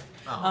the card.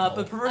 But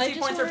I perversity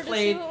just points are wanted to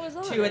played see what was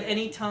on to at it.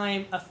 any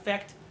time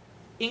affect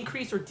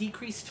increase or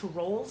decrease to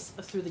rolls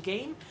through the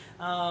game.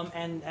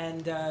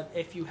 And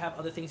if you have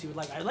other things you would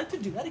like, I'd like to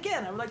do that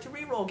again. I would like to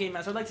re-roll Game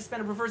Master. I'd like to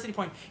spend a perversity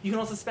point. You can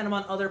also spend them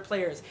on other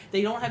players.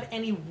 They don't have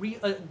any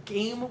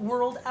game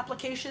world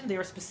application. They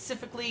are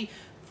specifically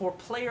for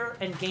player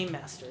and Game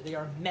Master. They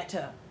are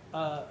meta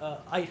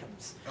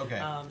items.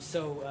 Okay.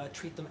 So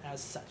treat them as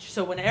such.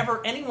 So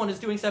whenever anyone is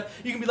doing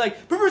stuff, you can be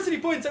like, perversity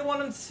points, I want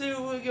them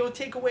to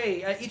take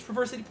away. Each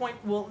perversity point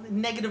will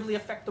negatively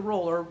affect the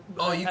roll, or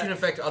Oh, you can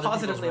affect other people's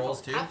positively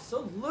rolls affect- too?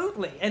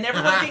 Absolutely, and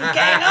everyone can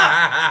gang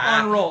up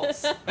on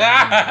rolls.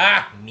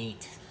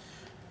 Meat.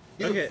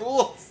 You Okay.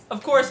 fools!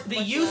 Of course, the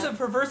What's use that? of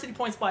perversity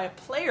points by a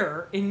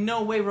player in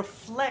no way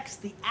reflects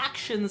the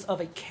actions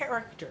of a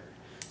character.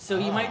 So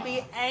you might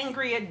be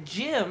angry at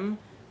Jim,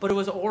 but it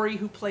was Ori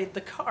who played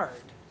the card.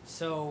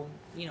 So,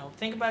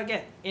 think about it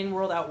again.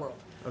 In-world, out-world.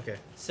 Okay.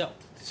 So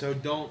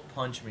don't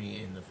punch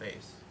me in the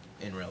face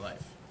in real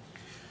life.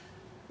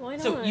 Why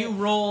not? So you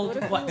rolled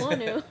What if what? you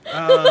want to?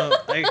 I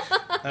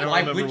don't Why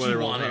remember would what you I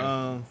rolled.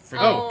 want to? For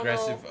Oh,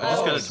 aggressive. no. I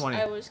just got a was- 20.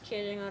 I was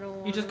kidding. I don't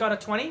want You just got a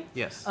 20?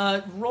 Yes.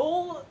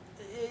 Roll.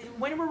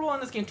 When we're rolling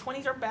this game,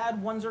 20s are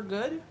bad, 1s are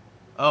good.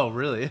 Oh,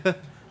 really?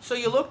 So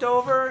you looked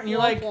over and you're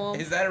like,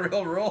 Is that a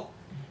real roll?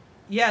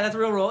 yeah, that's a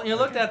real roll. And you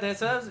looked at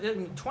this,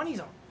 20s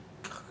are.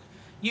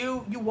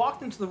 You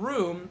walked into the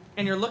room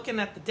and you're looking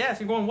at the desk.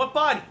 You're going, what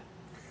body?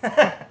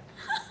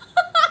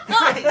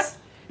 Guys,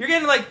 you're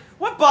getting like,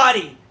 what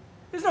body?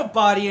 There's no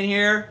body in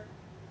here.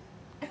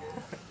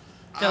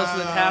 Tell us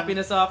the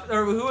happiness off.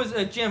 Or who was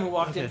Jim who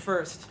walked in Okay.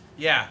 first?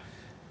 Yeah.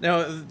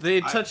 No,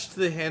 they touched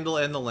the handle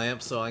and the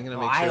lamp, so I'm gonna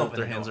Well, make I sure that opened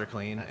their the hands door. are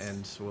clean, That's-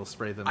 and we'll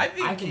spray them. I I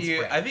think can you.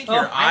 spray. I think Oh,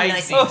 your I'm eyes.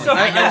 nice Oh, and sorry.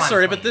 I know I'm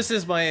sorry, clean. but this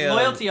is my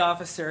Loyalty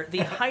officer. The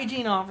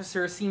hygiene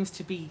officer seems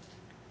to be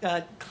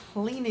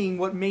cleaning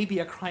what may be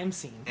a crime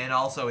scene. And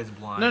also is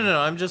blind. No,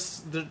 I'm they're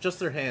just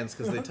their hands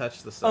because they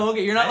touched the stuff. Oh,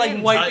 okay. You're not I like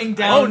didn't wiping touch-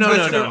 down. Oh, no,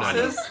 twisted no, no, no.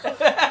 surfaces.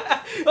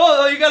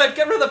 Oh, you gotta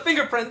get rid of the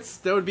fingerprints.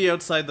 That would be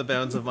outside the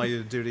bounds of my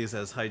duties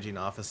as hygiene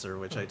officer,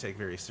 which I take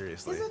very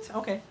seriously. Is it?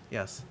 Okay.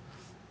 Yes.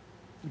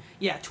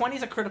 Yeah, 20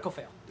 is a critical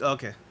fail.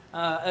 Okay.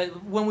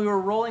 When we were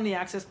rolling the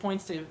access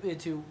points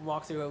to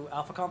walk through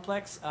Alpha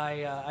Complex,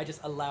 I just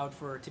allowed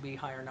for it to be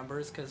higher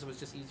numbers because it was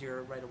just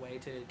easier right away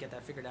to get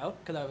that figured out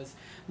because I was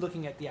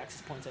looking at the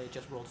access points I had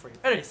just rolled for you.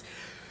 Anyways,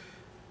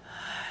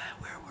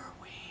 where were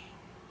we?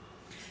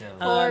 So,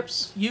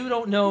 Corpse. You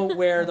don't know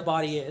where the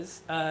body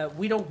is.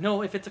 We don't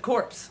know if it's a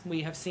corpse.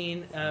 We have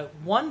seen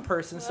one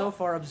person so Well-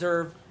 far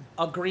observe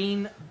a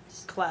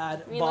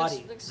green-clad I mean,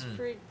 body. looks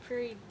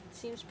pretty.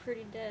 Seems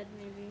pretty dead.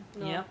 Maybe.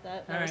 No, Yep.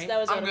 that All was right. that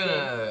was out I'm of game.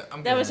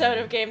 gonna. That was out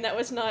of game. That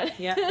was not.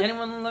 Yeah.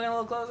 Anyone looking a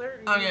little closer?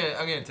 I'm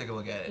gonna take a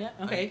look at it. Yeah,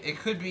 okay. It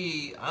could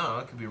be. I don't know.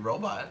 It could be a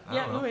robot. I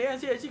Yeah, don't know. no,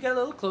 yes, you get a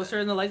little closer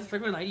in the lights of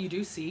flickering light. You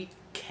do see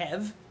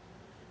Kev,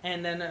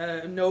 and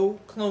then no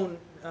clone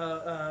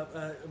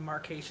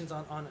markations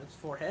on its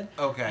forehead.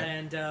 Okay.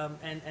 And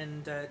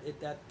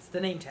that's the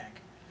name tag.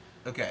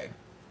 Okay.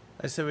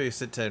 I say we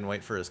sit down and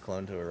wait for his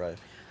clone to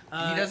arrive.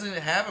 He doesn't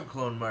have a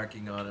clone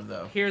marking on him,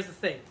 though. Here's the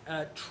thing.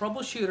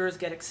 Troubleshooters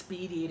get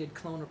expedited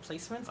clone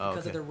replacements because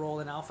Okay. of their role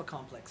in Alpha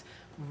Complex.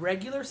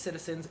 Regular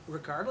citizens,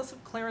 regardless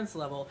of clearance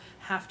level,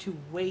 have to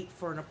wait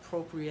for an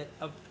appropriate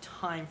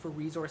time for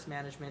resource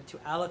management to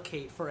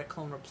allocate for a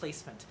clone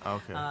replacement.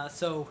 Okay.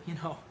 So,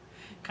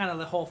 kind of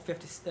the whole 5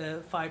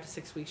 to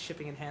 6 weeks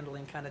shipping and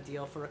handling kind of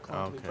deal for a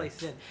clone to be Okay.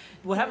 placed in.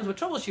 What happens with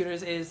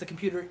troubleshooters is the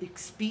computer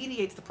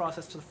expedites the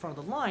process to the front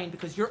of the line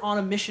because you're on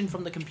a mission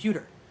from the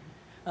computer.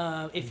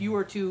 If you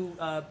were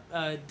to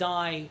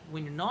die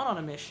when you're not on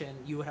a mission,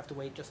 you would have to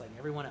wait just like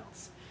everyone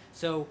else.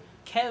 So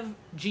Kev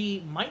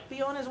G might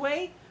be on his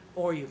way,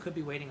 or you could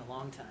be waiting a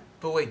long time.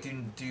 But wait,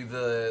 do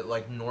the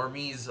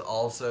normies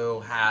also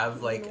have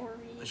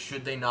Normies.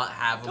 should they not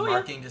have a Oh, yeah.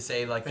 marking to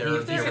say But they're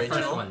if the there's a first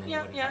original? one, then you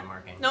wouldn't have a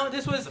marking. No,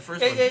 this was The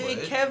first one's would.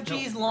 Kev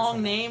G's No, long first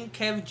one. name,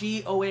 Kev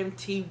G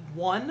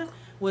OMT1,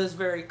 was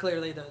very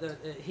clearly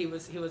he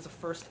was the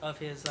first of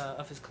his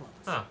clones.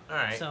 Oh, all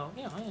right. So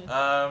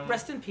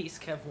rest in peace,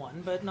 Kev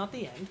 1, but not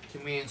the end.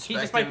 Can we inspect He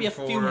just might be a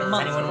him few for- Does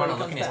months anyone before want he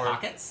to look in his comes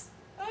back. pockets?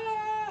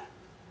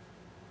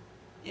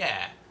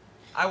 Yeah,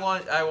 I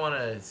want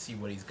to see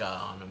what he's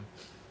got on him,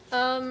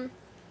 Um,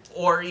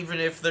 or even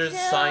if there's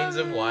signs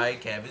of Kev- why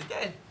Kev is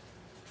dead.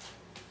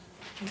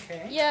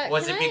 Okay. yeah.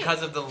 Was can it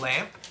because of the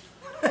lamp?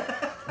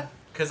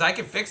 Because I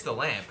can fix the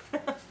lamp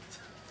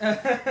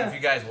if you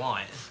guys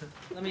want.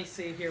 Let me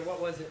see here. What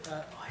was it?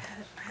 I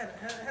had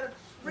it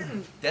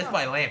written. Death down.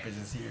 by lamp is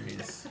a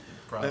serious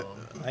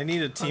problem. I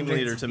need a team Hundreds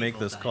leader of to make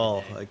people this died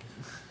call. today.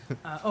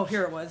 Like,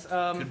 Here it was.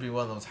 Could be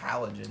one of those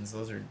halogens.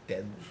 Those are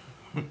deadly.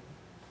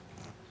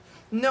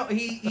 No,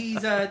 he's.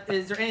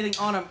 Is there anything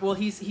on him? Well,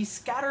 he's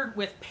scattered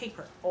with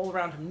paper all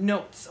around him.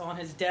 Notes on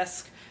his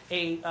desk.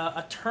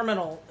 A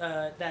terminal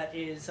that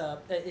is.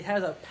 It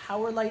has a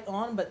power light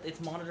on, but its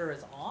monitor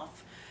is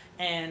off,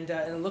 and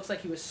it looks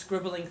like he was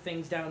scribbling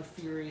things down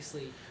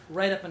furiously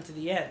right up until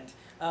the end.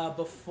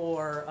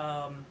 Before,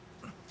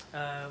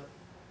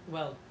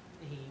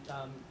 he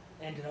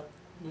ended up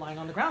lying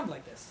on the ground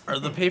like this. are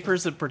the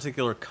papers a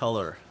particular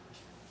color?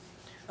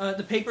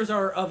 The papers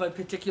are of a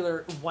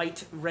particular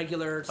white,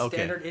 regular, Okay.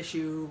 standard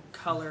issue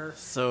color.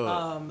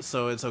 So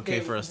so it's okay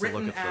They're for us to look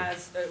written at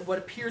them. as what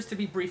appears to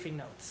be briefing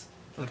notes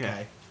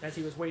Okay. as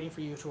he was waiting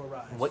for you to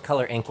arrive. What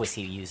color ink was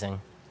he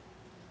using?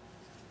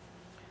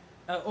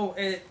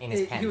 In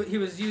his pen. He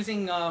was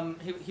using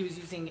he was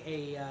using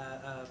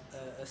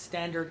a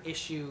standard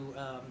issue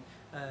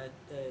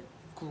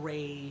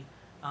gray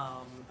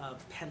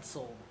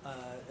pencil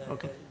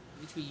Okay.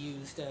 to be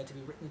used to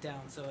be written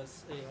down. So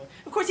as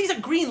of course he's a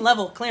green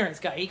level clearance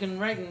guy. He can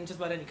write in just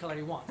about any color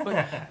he wants.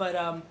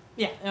 But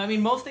yeah, I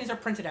mean most things are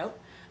printed out,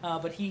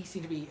 but he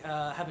seemed to be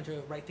having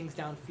to write things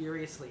down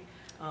furiously.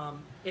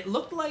 It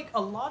looked like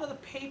a lot of the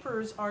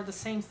papers are the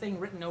same thing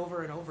written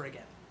over and over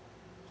again.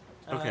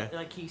 Okay.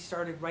 Like he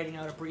started writing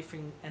out a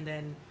briefing and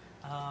then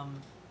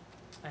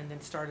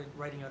started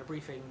writing out a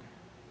briefing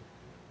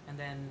and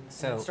then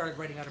started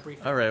writing out a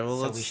briefing. All right. Well,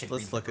 So we let's should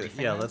read look the at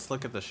briefing then? let's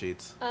look at the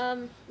sheets.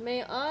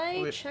 May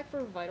I Wait. check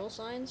for vital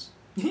signs?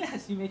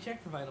 Yes, you may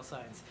check for vital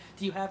signs.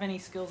 Do you have any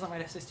skills that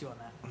might assist you on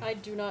that? I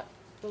do not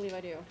believe I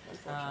do,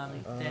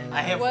 unfortunately. Then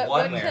I have What-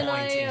 one what point can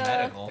in I,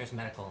 medical. There's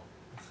medical.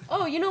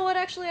 Oh, you know what?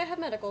 Actually, I have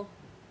medical.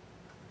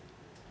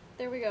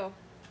 There we go.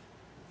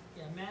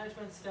 yeah,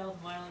 management, stealth,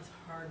 violence,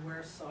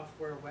 hardware,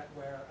 software,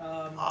 wetware.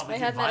 Oh, I we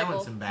have did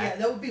violence medical. and Yeah, back.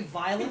 that would be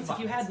violence. If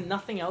you had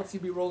nothing else,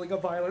 you'd be rolling a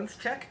violence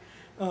check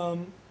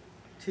to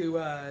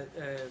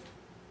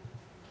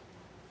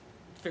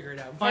figure it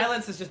out.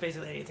 Violence is just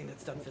basically anything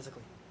that's done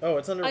physically. Oh,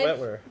 it's under I-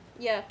 wetware.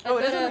 Yeah. Oh,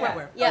 I've it is got in a-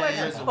 wetware. Yeah.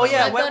 it is in Oh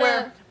yeah, I've got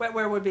wetware.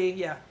 Wetware would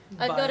be I've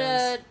got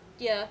violence.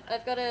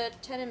 I've got a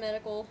 10 in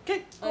medical.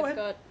 Okay, go I've ahead.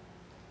 got,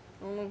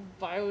 I don't know,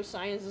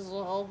 biosciences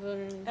will help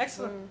and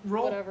Excellent.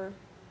 Roll. whatever.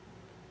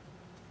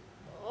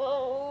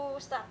 Oh,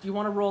 stop. You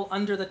want to roll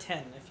under the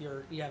 10 if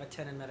you have a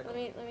 10 in medical. I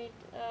mean,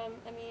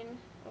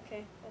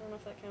 okay, I don't know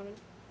if that counted.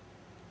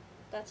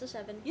 That's a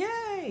 7.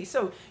 Yay!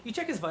 So you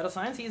check his vital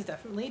signs. He is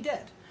definitely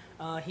dead.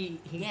 He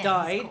Yeah,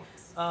 died.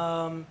 he's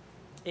corpse.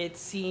 It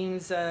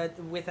seems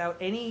without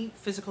any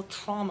physical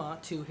trauma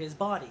to his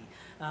body.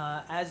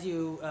 As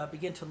you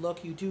begin to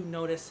look, you do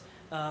notice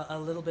a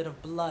little bit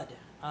of blood,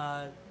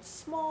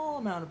 small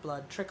amount of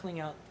blood trickling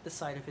out the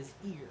side of his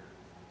ear.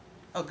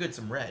 Oh, good,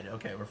 some red.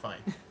 Okay, we're fine.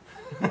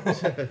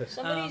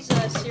 Somebody's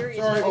serious.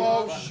 Sorry. medical.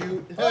 Oh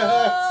shoot.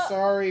 Ah!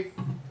 Sorry.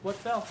 What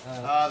fell?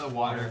 The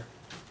water.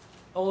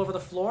 All over the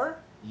floor?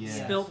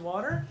 Yes. Spilled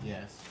water?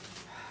 Yes.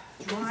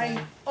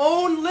 My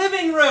own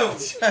living room!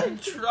 I'm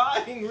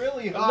trying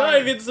really I'm hard.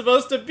 not even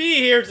supposed to be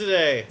here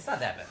today. It's not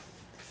that bad.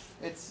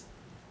 It's.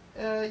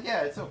 Yeah,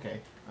 it's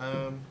okay.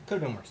 Could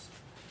have been worse.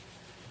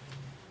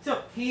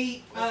 So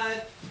he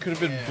Could have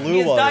been Yeah. blue he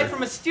has water. died from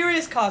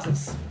mysterious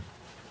causes.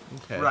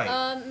 Okay. Right.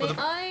 May Well,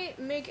 the- I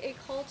make a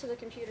call to the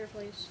computer,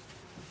 please?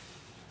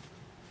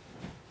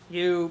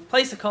 You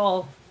place a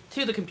call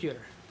to the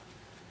computer.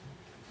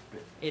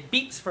 It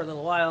beeps for a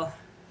little while,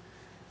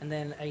 and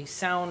then a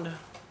sound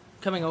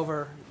coming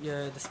over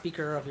the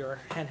speaker of your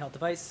handheld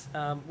device.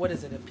 What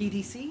is it? A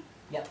PDC?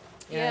 Yep.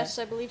 Yes,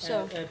 I believe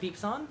so.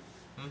 Beeps on.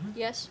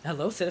 Yes.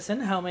 Hello,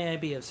 citizen. How may I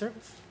be of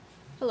service?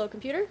 Hello,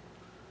 computer.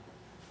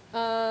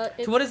 So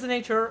what is the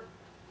nature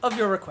of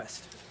your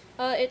request?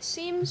 It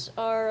seems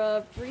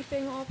our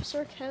briefing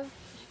officer,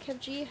 Kev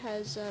G,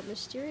 has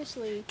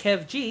mysteriously...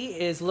 Kev G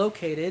is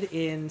located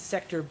in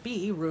Sector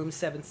B, Room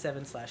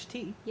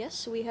 77/T.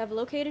 Yes, we have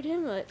located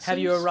him. Have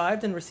you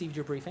arrived and received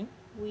your briefing?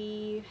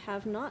 We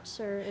have not,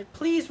 sir.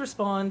 Please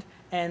respond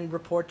and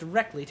report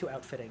directly to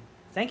outfitting.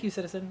 Thank you,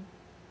 citizen.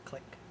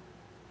 Click.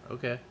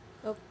 Okay.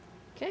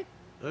 Okay.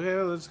 Okay,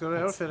 well, let's go to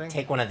Let's outfitting.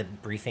 take one of the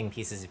briefing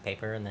pieces of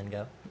paper and then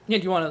go. Yeah,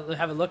 do you want to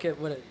have a look at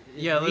what it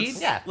Yeah, reads?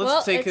 let's Yeah. let's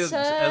Well, take it's, it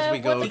as we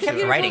what go. the He kept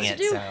computer writing wants it,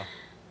 to do. so.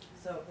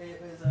 So it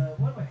was,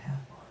 what do I have?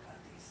 Oh, I got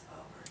these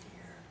over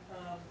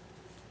here.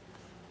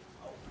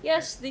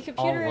 Yes, the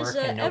computer All is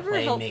work and no ever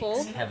play helpful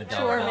makes have a to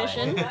dull our eye.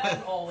 mission.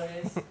 As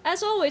always.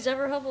 As always,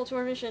 ever helpful to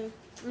our mission.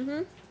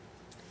 Mm-hmm.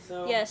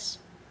 So Yes.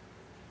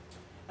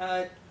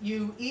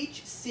 You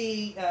each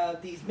see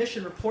these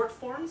mission report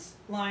forms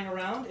lying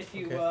around. If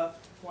you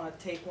want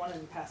to take one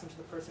and pass them to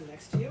the person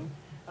next to you,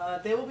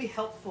 they will be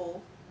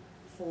helpful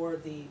for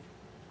the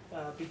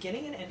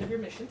beginning and end of your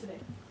mission today.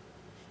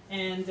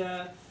 And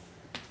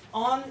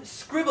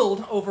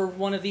scribbled over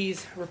one of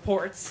these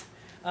reports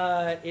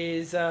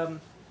is a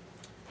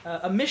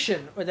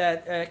mission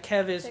that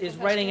Kev is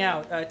writing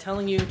out,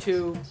 telling you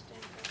to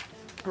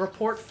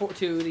report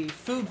to the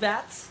food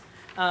vats.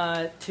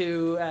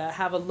 To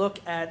have a look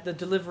at the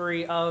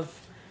delivery of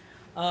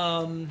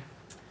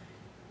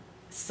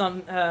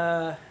some,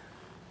 and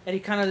he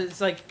kind of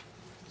is like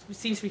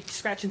seems to be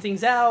scratching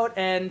things out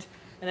and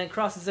then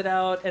crosses it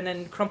out and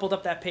then crumpled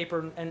up that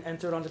paper and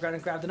threw it on the ground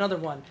and grabbed another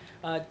one,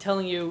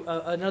 telling you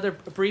another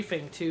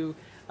briefing to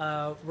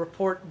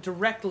report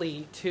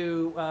directly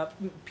to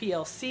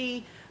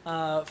PLC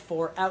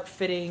for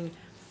outfitting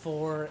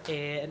for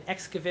an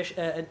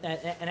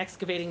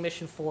excavating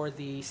mission for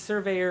the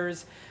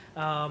surveyors.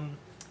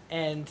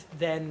 And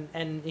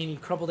he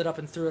crumpled it up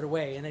and threw it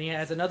away. And then he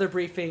has another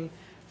briefing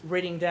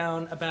writing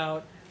down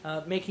about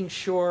making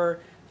sure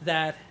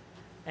that,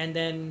 and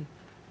then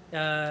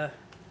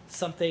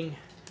something,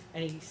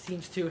 and he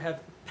seems to have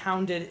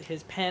pounded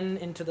his pen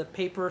into the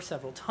paper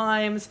several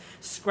times,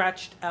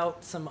 scratched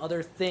out some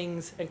other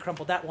things, and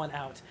crumpled that one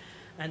out.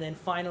 And then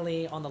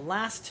finally, on the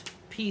last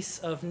piece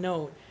of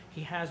note,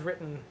 he has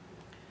written,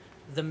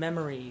 the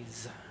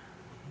memories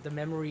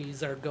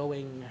are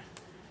going...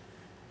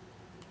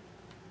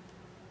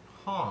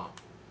 Huh.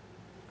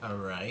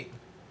 Alright.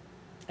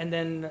 And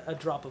then a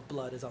drop of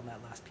blood is on that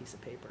last piece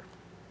of paper.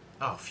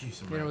 Oh, phew,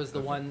 some And it was the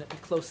one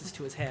closest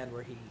to his hand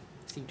where he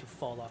seemed to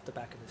fall off the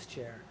back of his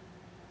chair.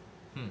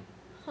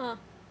 Huh.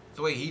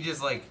 So wait, he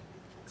just like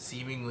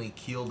seemingly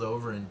keeled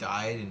over and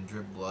died and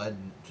dripped blood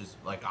and just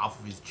like off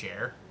of his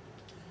chair?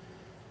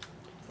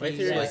 My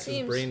theory Yeah. is his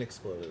Seems- brain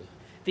exploded.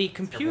 The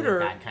computer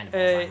bad kind of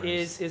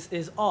Alzheimer's.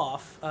 is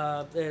off.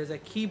 There's a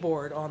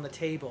keyboard on the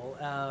table.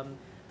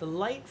 The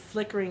light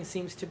flickering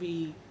seems to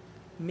be,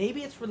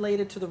 maybe it's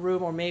related to the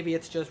room, or maybe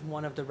it's just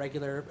one of the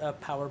regular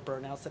power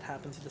burnouts that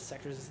happens to the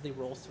sectors as they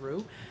roll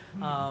through.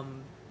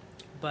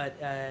 But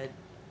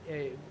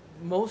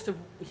most of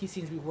he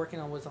seems to be working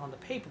on was on the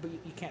paper, but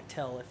you can't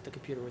tell if the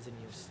computer was in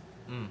use.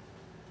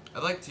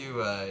 I'd like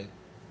to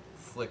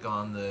flick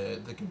on the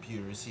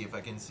computer to see if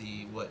I can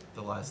see what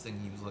the last thing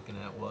he was looking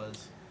at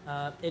was.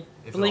 It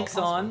If at blinks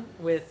all on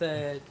with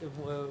a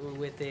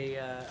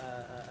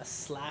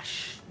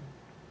slash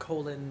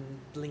colon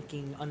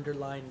blinking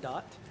underlined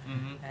dot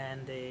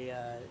and a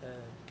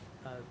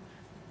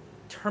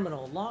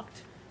terminal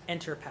locked.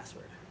 Enter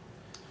password.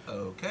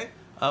 Okay.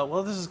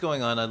 While this is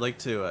going on, I'd like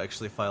to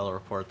actually file a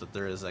report that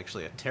there is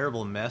actually a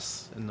terrible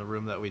mess in the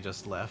room that we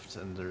just left,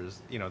 and there's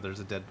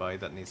a dead body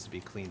that needs to be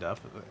cleaned up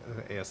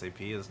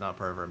ASAP. It's not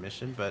part of our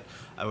mission, but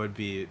I would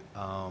be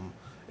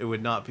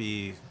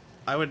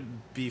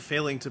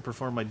failing to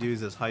perform my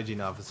duties as hygiene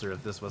officer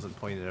if this wasn't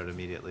pointed out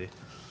immediately.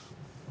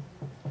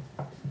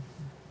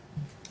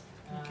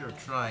 You're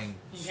trying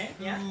Okay,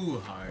 yeah. too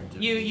hard to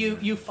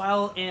You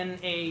file in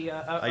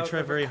I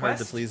try very hard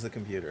to request please the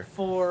computer.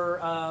 for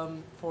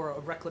a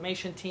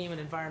reclamation team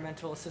and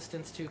environmental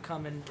assistance to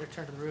come and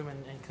return to the room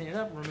and clean it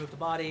up, remove the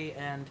body,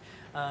 and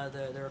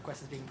the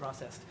request is being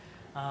processed.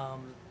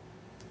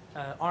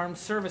 Armed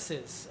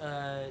Services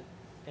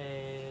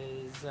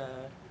is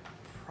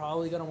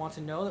probably going to want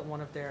to know that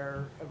one of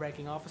their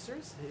ranking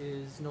officers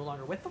is no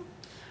longer with them.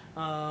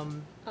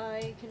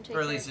 I can take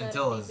or at least care of that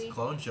until if his need be.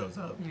 clone shows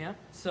up. Yeah.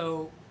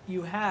 So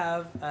you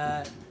have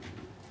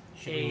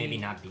Should we maybe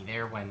not be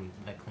there when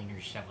the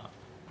cleaners show up?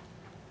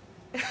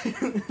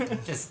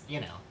 Just,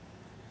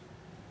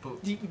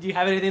 But Do you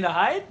have anything to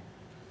hide?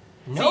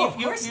 No, of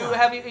you, course you not.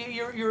 have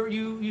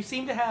you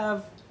seem to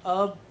have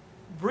a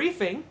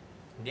briefing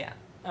Yeah.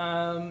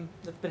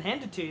 that's been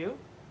handed to you,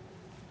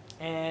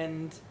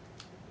 and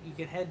you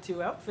can head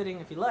to outfitting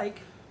if you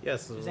like.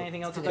 Yes. If there's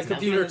anything else The you'd like The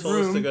to do in computer this told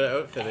us to room, go to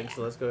outfitting,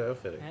 so let's go to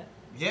outfitting. yeah.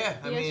 Yeah,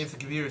 I mean, Yes. if the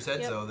computer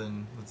said Yep. so,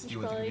 then let's You do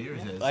what the probably-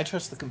 computer says. I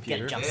trust the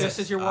computer. jump Yes, Just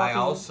as you're I walking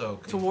also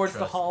can towards the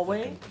trust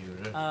hallway,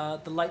 computer.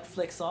 the light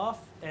flicks off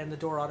and the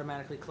door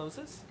automatically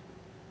closes.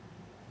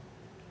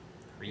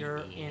 You're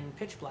Creepy. in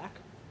pitch black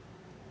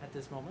at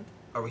this moment.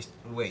 Are we?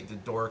 Wait, the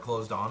door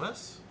closed on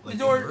us? Like The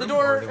door, in the room,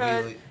 door or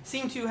did we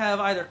seemed to have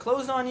either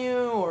closed on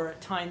you or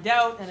timed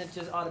out, and it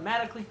just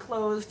automatically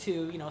closed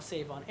to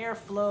save on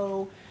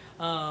airflow.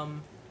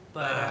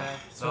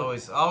 it's So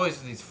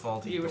always these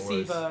faulty you doors.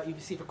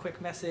 receive a quick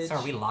message. So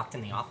are we locked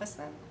in the office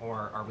then,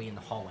 or are we in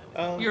the hallway? With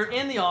them? You're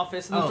in the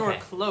office and the Oh, door okay.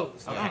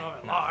 closed. Okay. I don't know,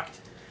 it locked.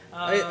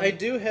 I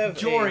do have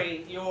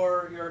Jory,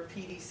 your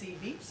PDC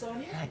beeps on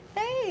you.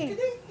 Hey.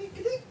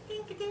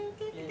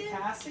 And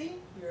Cassie,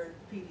 your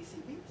PDC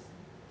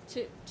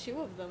beeps.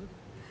 Two of them.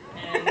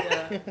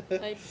 And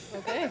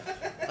Okay.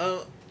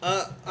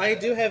 I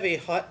do have a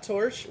hot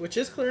torch, which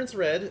is clearance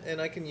red,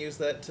 and I can use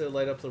that to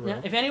light up the now,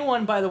 room. if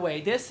anyone, by the way,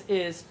 this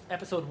is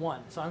episode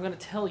 1, so I'm going to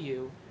tell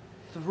you,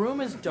 the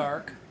room is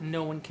dark,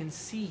 no one can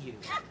see you.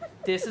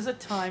 This is a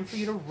time for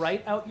you to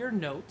write out your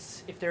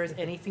notes if there is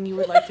anything you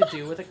would like to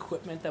do with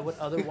equipment that would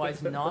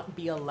otherwise not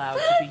be allowed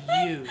to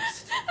be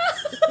used.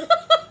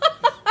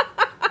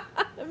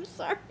 I'm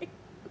sorry.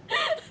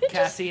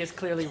 Cassie has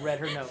clearly read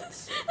her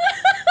notes.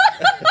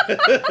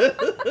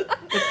 The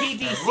Look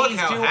PDCs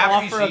how do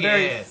happy offer a she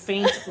very is.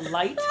 faint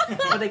light,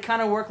 but they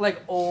kind of work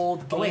like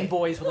old Game wait.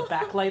 Boys with a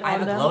backlight I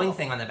have on a them. glowing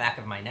thing on the back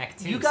of my neck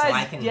too, You so guys,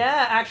 I can.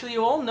 yeah, actually,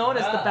 you all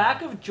notice the Ah.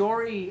 back of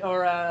Jory,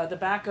 or the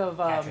back of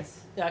Catrice.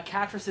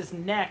 Catrice's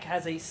neck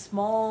has a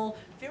small,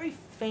 very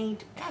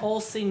faint,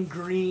 pulsing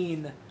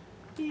green.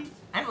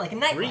 I'm like a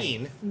nightlight.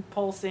 Green?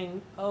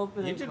 Pulsing,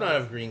 open. You and do close. not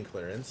have green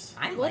clearance.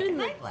 I'm What like a in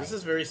the- nightlight. This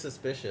is very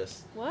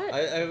suspicious. What?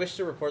 I wish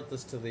to report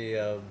this to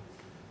the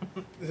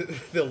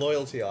the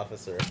loyalty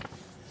officer.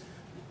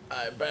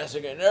 I'm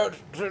passing it out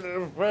to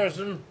the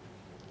person.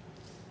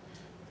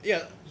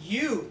 Yeah.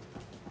 You.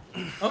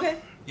 Okay.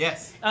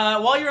 Yes.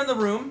 While you're in the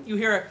room, you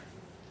hear a.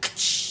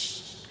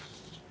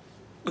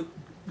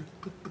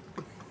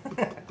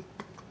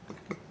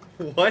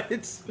 What?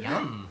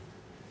 Yum.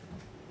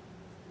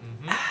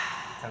 Mm-hmm.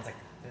 Sounds like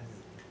this is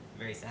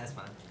very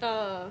satisfying.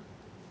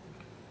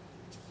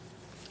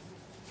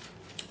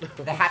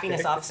 The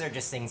happiness officer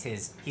just sings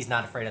his "He's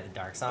Not Afraid of the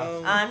Dark"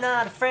 song. I'm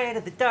not afraid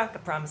of the dark, I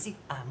promise you.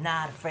 I'm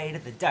not afraid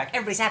of the dark.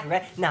 Everybody's happy,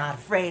 right? Not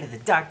afraid of the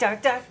dark,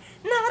 dark, dark.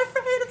 Not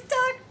afraid of the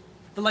dark.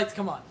 The lights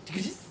come on.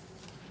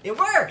 It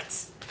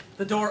worked.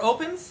 The door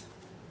opens,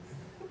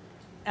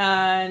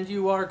 and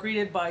you are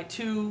greeted by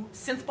 2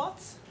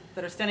 synthbots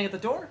that are standing at the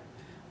door.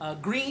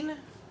 Green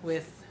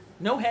with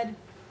no head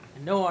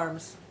and no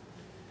arms.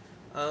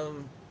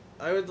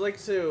 I would like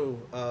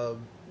to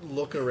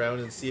look around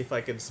and see if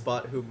I can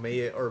spot who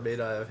may or may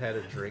not have had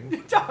a drink.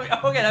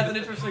 Okay, that's an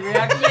interesting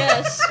reaction.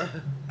 Yes.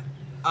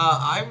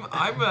 I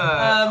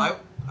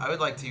would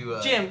like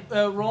to. Jim,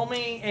 roll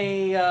me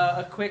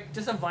a quick,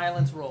 just a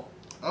violence roll.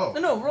 Oh,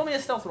 No, roll me a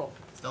stealth roll.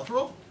 stealth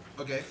roll?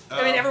 Okay.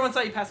 I mean, everyone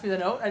saw you pass me the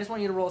note. I just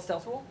want you to roll a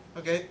stealth roll.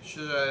 Okay,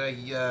 should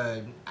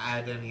I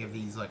add any of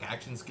these like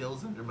action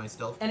skills under my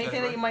stealth?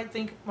 Anything that category? you might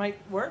think might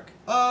work.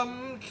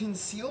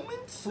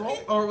 Concealment? Roll.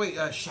 Or wait,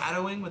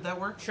 shadowing, would that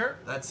work? Sure.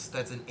 That's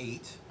an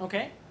 8.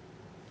 Okay.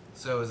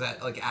 So is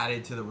that like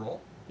added to the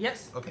roll?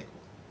 Yes. Okay,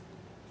 cool.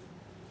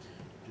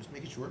 Just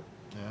making sure.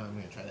 I'm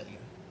gonna try that again.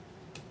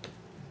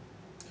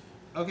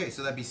 Okay,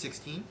 so that'd be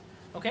 16.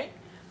 Okay.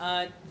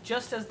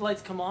 Just as the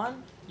lights come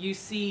on, you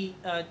see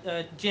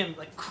Jim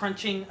like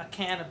crunching a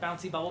can of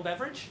bouncy bubble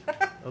beverage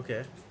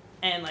Okay.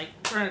 and like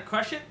trying to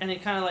crush it, and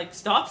it kind of like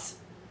stops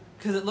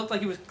because it looked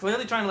like he was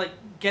clearly trying to like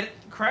get it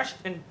crushed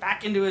and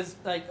back into his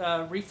like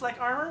reflect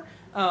armor.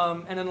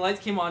 And then the lights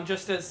came on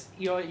just as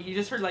you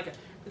just heard like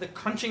the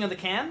crunching of the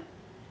can,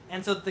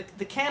 and so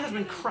the can has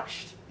been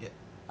crushed.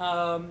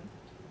 Yeah.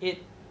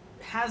 It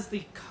has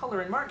the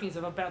color and markings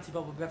of a bouncy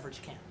bubble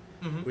beverage can.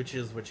 Mm-hmm. Which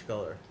is which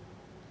color?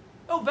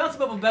 Oh, bouncy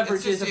bubble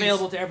beverage just- is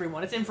available to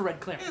everyone. It's infrared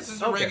Yeah, clearance. it's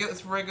just a Okay.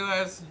 regular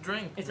ass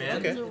drink, It's man.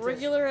 Okay. It's a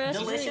regular ass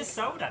Delicious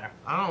soda.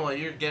 I don't know why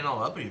you're getting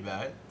all uppity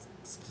about it.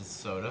 It's just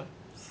soda.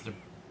 It's a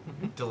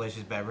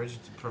delicious beverage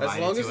As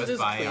provided long to as us it is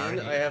by clean,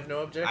 our. I have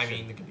no objection. I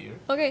mean the computer.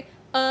 Okay,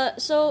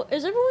 so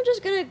is everyone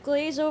just gonna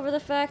glaze over the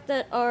fact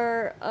that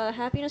our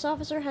happiness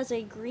officer has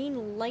a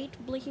green light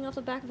blinking off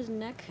the back of his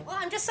neck? Well,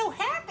 I'm just so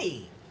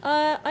happy.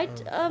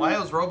 Why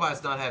those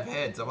robots not have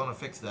heads? I want to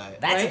fix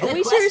that. That's a Right? good Are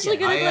we question. seriously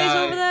gonna glaze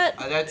over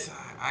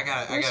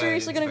that? We're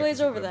seriously gonna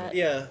glaze over that?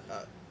 Yeah.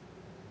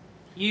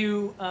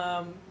 You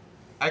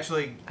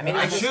Actually, I mean,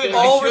 I'm I just should- gonna-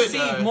 all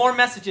receive more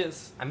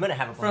messages I'm gonna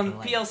have a from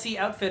blinking light. PLC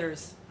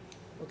Outfitters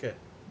Okay.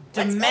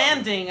 Let's go.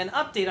 demanding an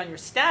update on your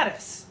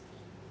status.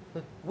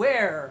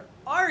 Where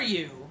are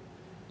you?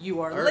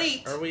 You are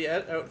late. Are we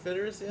at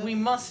Outfitters yet? We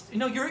must.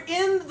 No, you're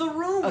in the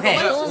room. Okay,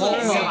 The Yeah, lights well,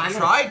 are we on. I'm-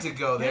 tried to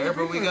go there,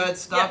 but we got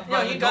stopped yeah,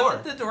 by no, the you door.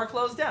 got the door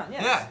closed down.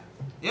 Yes. Yeah,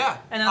 yeah.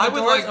 And now the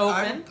door's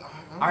open.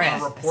 I'm All right,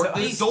 gonna report so-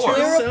 this These door.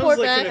 two- Sounds report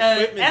like back.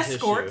 an equipment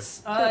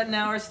Escorts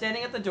now are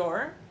standing at the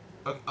door.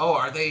 Okay, oh,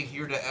 are they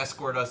here to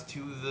escort us to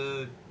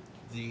the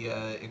the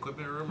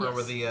equipment room or Yes.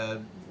 with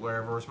the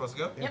wherever we're supposed to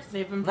go? Yep,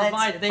 they've been Let's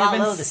provided. They have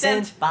follow been the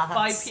sent synth by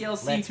bots.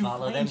 PLC Let's to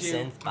follow them find you.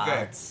 synth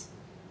bots.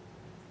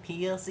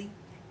 PLC,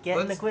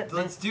 getting equipment.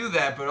 Let's do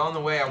that, but on the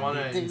way I want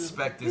to Do-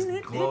 inspect this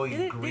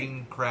glowy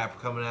green crap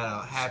coming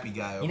out of Happy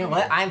Guy over You know here.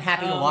 what? I'm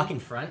happy to Um, walk in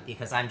front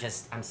because I'm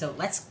so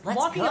let's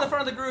Walking go. in the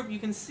front of the group, you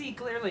can see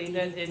clearly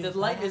that the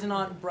light is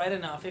not bright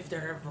enough, if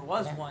there ever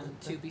was one,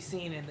 to be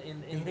seen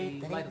in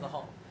the light of the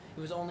hall. It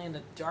was only in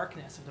the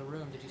darkness of the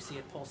room did you see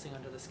it pulsing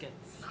under the skin.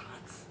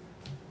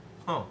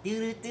 Huh.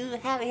 Do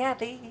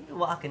happy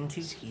walking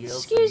to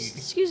PLC.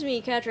 Excuse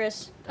me,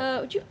 Catris.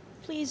 Would you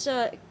please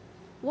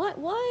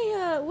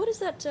what is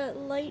that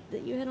light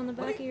that you had on the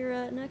back of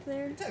your neck there?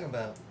 What are you talking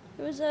about?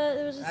 There was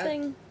a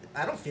thing.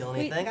 I don't feel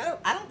anything.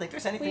 I don't think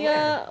there's anything We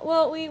there.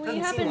 we Doesn't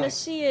seem happened to like-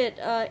 see it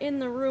in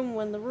the room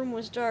when the room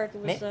was dark.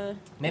 It was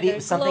Maybe like it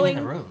was a something in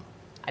the glowing- room.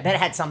 I bet it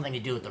had something to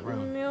do with the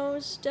room. No, it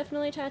was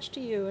definitely attached to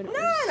you. And it No,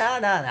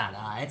 was,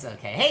 no. It's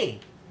okay. Hey,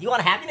 you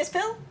want a happiness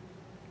pill?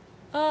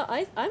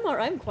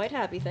 I'm quite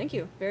happy. Thank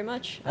you very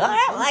much. All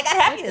right, well, I got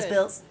quite happiness good.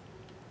 pills.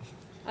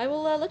 I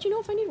will let you know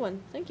if I need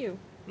one. Thank you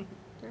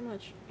very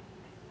much.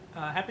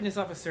 Happiness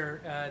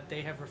officer,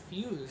 they have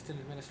refused an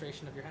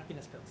administration of your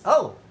happiness pills.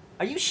 Oh,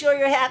 are you sure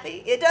you're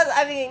happy? It does.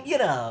 I mean, you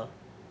know.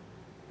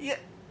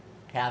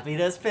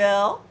 Happiness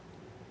pill.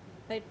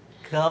 I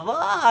Come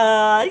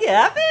on,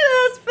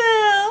 happiness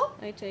pill.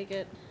 I take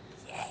it.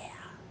 Yeah,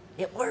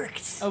 it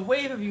worked. A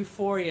wave of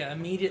euphoria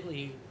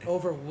immediately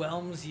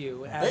overwhelms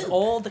you as Ooh.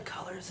 all the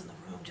colors in the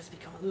room just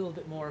become a little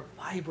bit more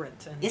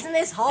vibrant. And Isn't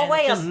this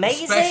hallway just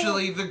amazing?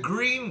 Especially the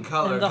green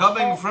color And the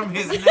coming hall- from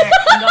his neck.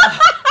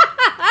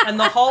 and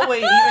the hallway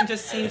even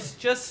just seems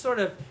just sort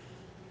of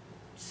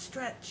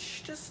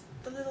stretch just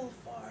a little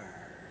far.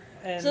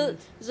 And So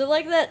is it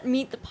like that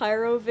Meet the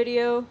Pyro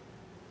video?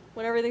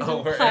 When everything's Oh,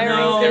 in where pyro.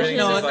 no, everything's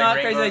no, just it's like not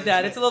crazy rainbows like that.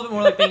 and It's a little bit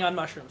more like being on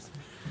mushrooms.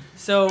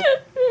 So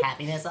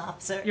Happiness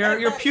officer.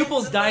 your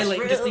pupils Some dilate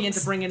and just begin to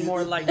mushrooms. bring in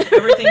more light.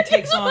 Everything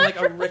takes on like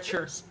a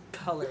richer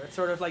color. It's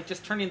sort of like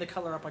just turning the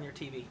color up on your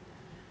TV.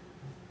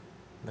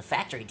 The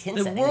factory tint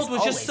The setting world is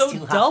was just always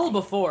so too dull high.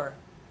 before.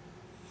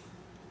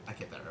 I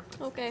get that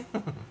reference. Okay.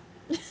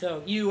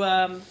 So you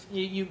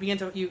begin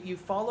to you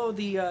follow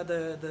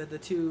the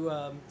two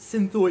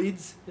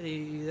synthoids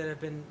that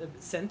have been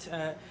sent.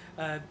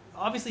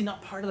 Obviously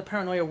not part of the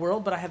paranoia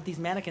world, but I have these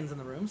mannequins in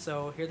the room,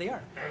 so here they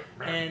are.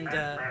 And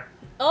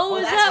Oh,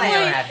 Well, is that's why I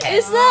don't have that why?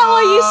 heads. Is that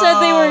why you said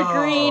they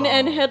were green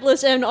and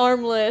headless and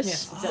armless?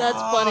 Yes, exactly. That's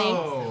funny.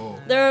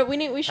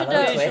 Oh. We should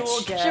Hello, visual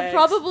Twitch. gags. should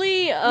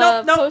probably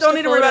no, post don't a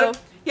need to worry about photo.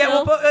 it. Yeah,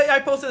 No? I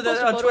posted it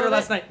Post a on photo Twitter of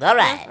last it? night. All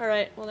right. All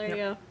right. Well, there you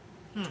Yep.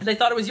 go. They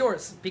thought it was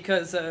yours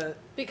because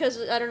Because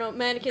I don't know,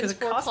 mannequins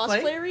Because for of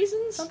cosplay? cosplay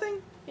reasons.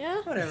 something.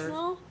 Yeah. Whatever.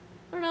 No,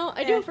 I don't know.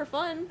 I Eh, do it for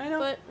fun. I know.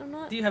 But I'm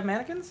not. Do you have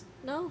mannequins?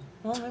 No.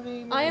 Well,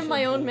 maybe I you am my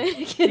should- own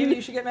mannequin. Maybe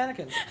you should get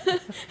mannequins. All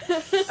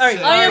right.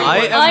 I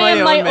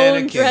am my own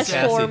mannequin, dress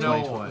Cassie form.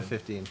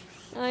 2015.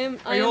 I am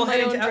Are you all my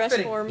heading own to dress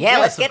outfitting? form. Yeah, Yes,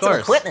 let's of get some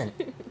course.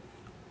 equipment.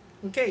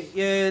 Okay,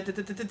 yeah,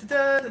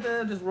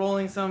 just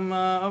rolling some.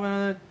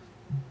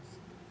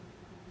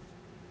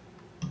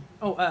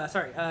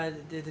 Sorry.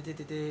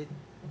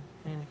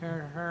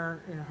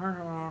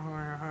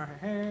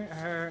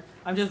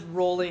 I'm just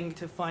rolling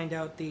to find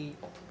out the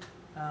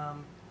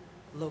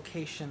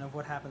location of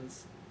what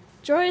happens.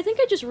 Jory, I think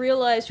I just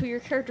realized who your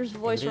character's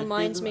voice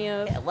reminds me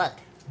of. Yeah, what?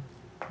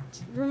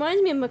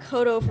 Reminds me of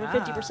Makoto from Ah.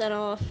 50%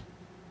 Off.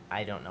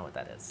 I don't know what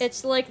that is.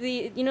 It's like have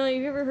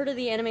you ever heard of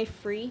the anime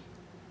Free?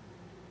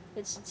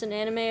 It's an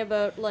anime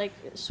about like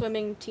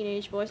swimming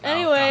teenage boys.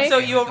 Anyway, So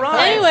you arrive.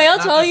 anyway, I'll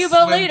Not tell the you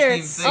about swim later.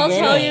 team thing. I'll Yeah.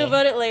 tell you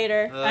about it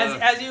later.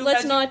 As you Let's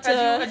as you- not,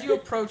 as you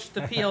approach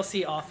the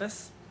PLC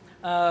office,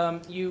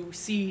 you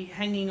see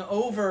hanging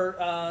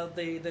over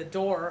the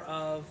door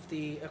of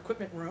the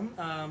equipment room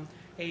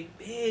a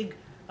big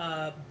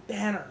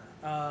banner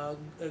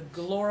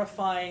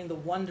glorifying the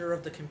wonder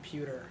of the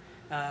computer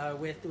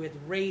with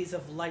rays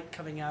of light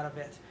coming out of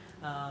it.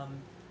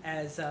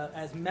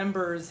 As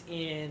members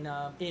in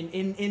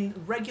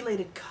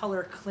regulated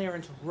color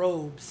clearance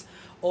robes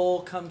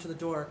all come to the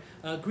door.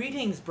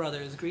 Greetings,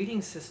 brothers.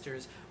 Greetings,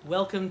 sisters.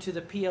 Welcome to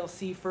the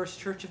PLC First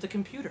Church of the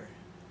Computer.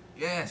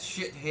 Yeah,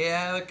 shit,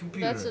 yeah, the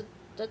computer.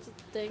 That's a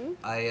thing.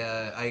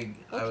 I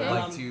would Okay.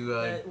 like to.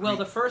 Well, greet-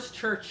 the First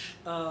Church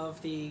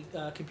of the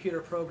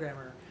Computer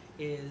Programmer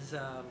is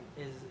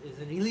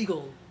an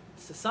illegal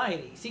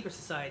society, secret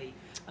society.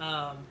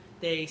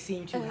 They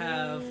seem to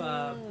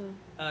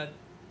have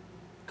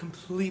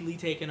completely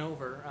taken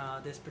over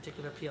this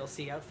particular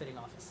PLC outfitting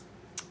office.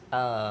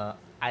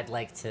 I'd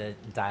like to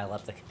dial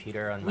up the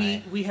computer on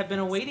my. We have been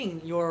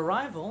awaiting your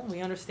arrival.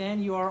 We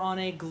understand you are on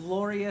a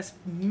glorious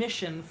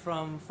mission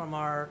from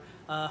our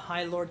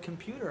High Lord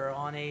Computer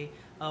on a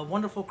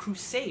wonderful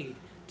crusade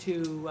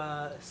to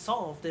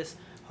solve this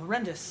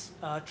horrendous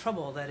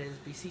trouble that is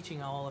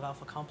beseeching all of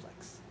Alpha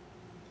Complex.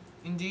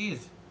 Indeed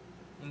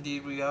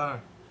we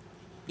are.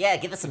 Yeah,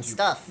 give us some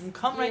stuff.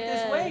 Come right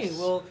this way. Yes.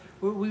 Well,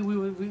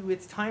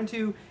 it's time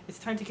to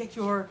get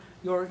your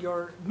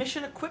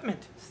mission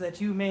equipment so that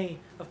you may,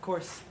 of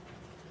course,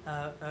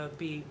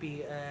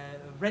 be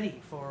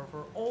ready for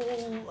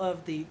all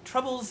of the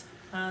troubles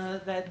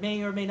that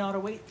may or may not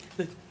await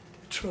the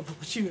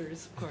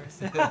troubleshooters, of course.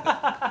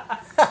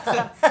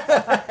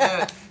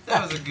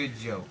 That was a good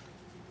joke.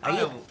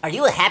 Are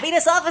you a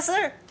happiness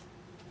officer?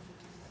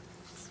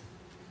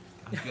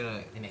 I'm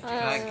gonna.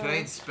 Can I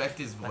inspect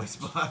his voice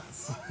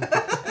box? No,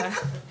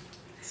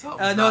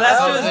 Something's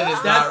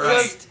that's not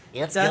right. just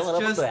Let's get a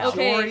little just bit.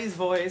 Okay. Jory's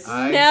voice.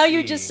 I Now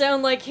you see. just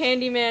sound like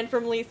Candyman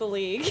from Lethal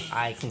League.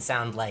 I can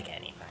sound like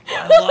anything.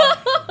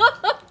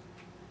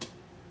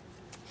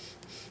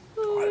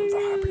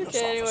 Okay,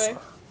 anyway.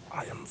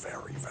 I am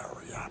very,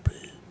 very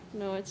happy.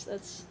 No, it's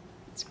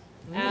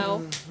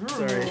ow.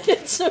 Sorry.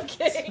 It's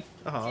okay.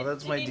 Oh,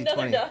 that's Do my you need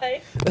another D20.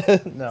 die?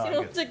 No, You I'm don't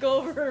good. have to go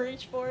over and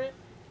reach for it.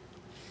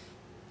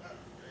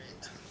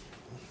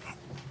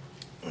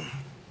 I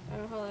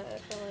don't know how that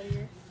fell out of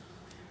your...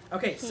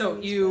 Okay, so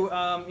you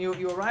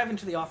arrive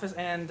into the office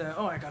and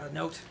I got a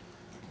note.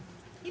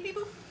 Beep beep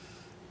boop.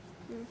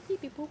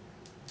 Beep beep boop.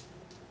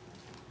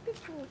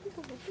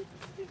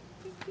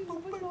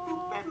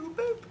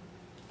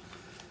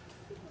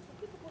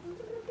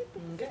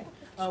 Okay.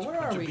 Where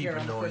are Bunch of we here beeping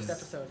on the noise. first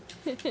episode?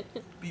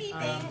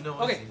 Beeping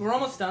noise. Okay, we're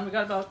almost done. We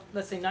got about,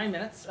 let's say, 9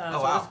 minutes. So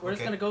wow, we're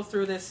just okay. going to go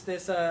through this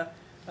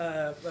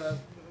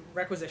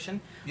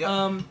requisition.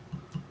 Yep.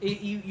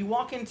 You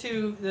walk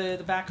into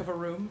the back of a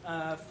room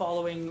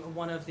following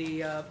one of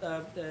the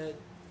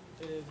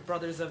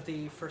brothers of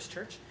the First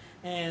Church,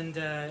 and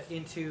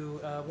into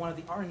one of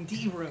the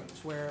R&D rooms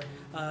where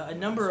a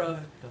number of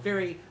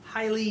very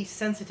highly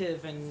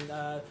sensitive and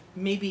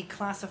maybe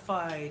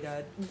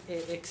classified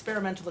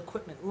experimental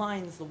equipment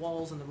lines the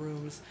walls in the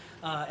rooms,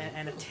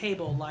 and a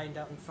table lined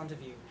out in front of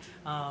you.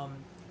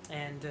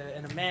 And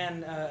a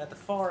man at the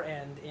far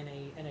end in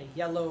a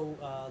yellow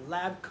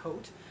lab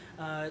coat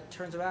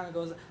turns around and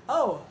goes,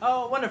 "Oh,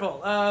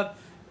 wonderful!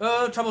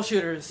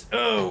 Troubleshooters!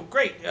 Oh,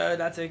 great!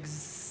 That's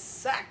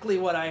exactly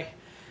what I.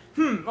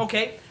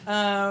 Okay.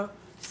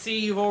 See,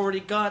 you've already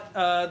got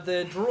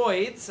the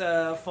droids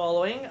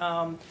following.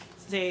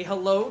 Say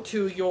hello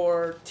to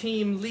your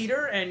team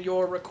leader and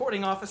your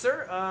recording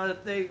officer.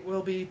 They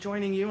will be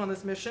joining you on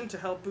this mission to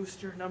help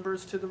boost your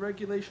numbers to the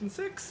Regulation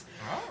 6.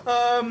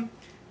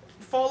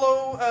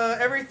 Follow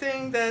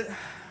everything that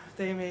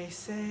they may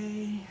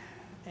say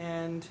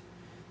and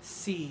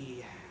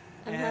see."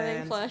 I'm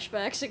having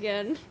flashbacks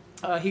again.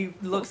 He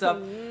looks up.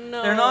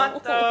 No. They're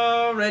not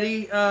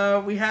ready.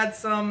 We had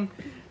some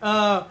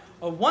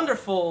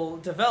wonderful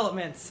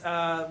developments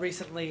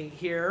recently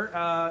here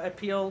at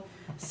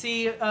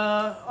PLC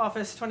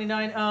Office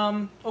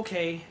 29.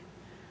 Okay,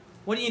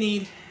 what do you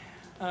need?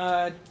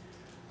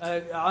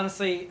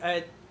 Honestly,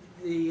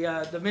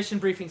 the mission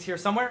briefing's here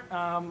somewhere.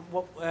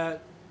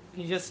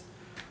 You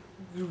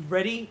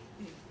ready?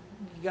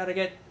 You gotta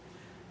get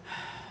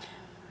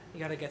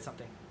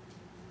something.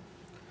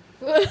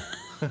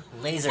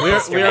 Laser We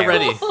pistol are barrels.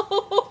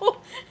 ready.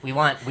 We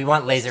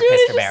want laser Dude is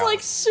pistol just barrels.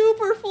 like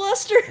super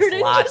flustered Just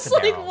and lots just of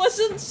like barrels.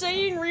 wasn't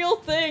saying real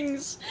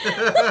things.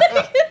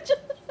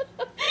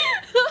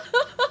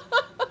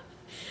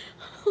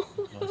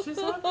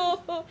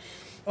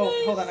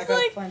 Oh, hold on! I gotta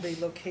Like- find the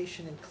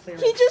location and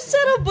clearance. He just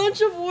said a bunch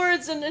of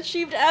words and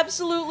achieved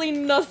absolutely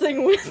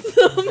nothing with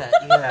them.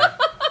 You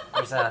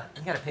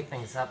gotta pick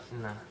things up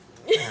in the,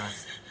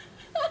 it's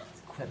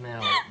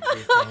equipment or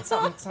briefing.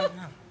 Something.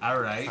 All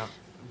right.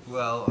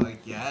 Well, I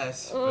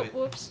guess. Oh, but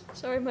whoops.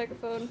 Sorry,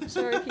 microphone.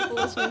 Sorry, people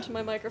listening to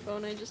my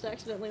microphone. I just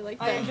accidentally, I am just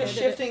backhanded it.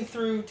 shifting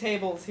through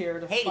tables here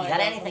to Hey, you find got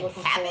out anything what I'm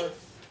looking happy?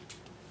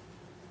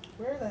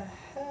 for. Where the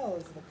hell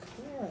is the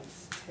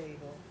clearance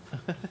table?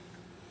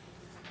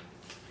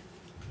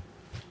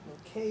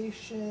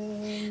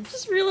 Location,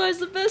 Just realized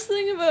the best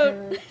thing about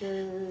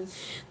characters.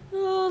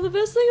 the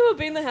best thing about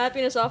being the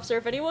happiness officer,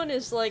 if anyone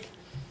is like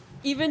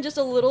even just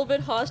a little bit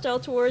hostile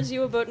towards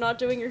you about not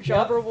doing your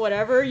job Yep. or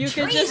whatever, you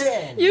can just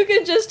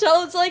Treason!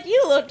 tell it's like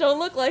you don't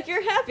look like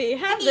you're happy.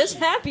 Have this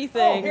happy Oh,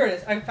 thing. here it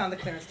is. I found the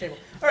clearance table.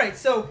 All right,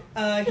 so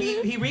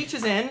he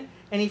reaches in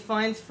and he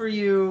finds for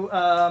you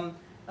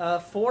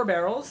 4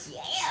 barrels.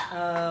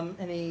 Yeah.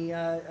 And he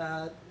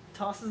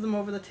tosses them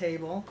over the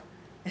table,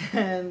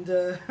 and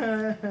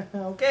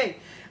okay,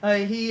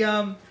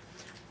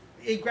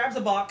 he grabs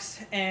a box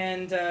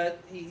and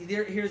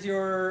here's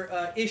your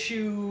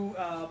issue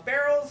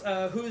barrels.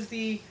 Who's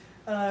the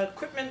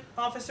equipment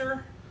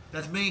officer?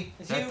 that's me.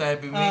 It's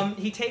That'd be you. me.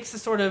 He takes the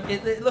sort of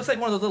it looks like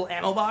one of those little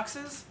ammo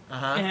boxes,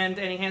 Uh-huh. and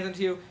he hands them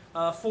to you.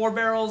 4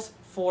 barrels,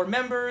 4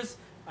 members.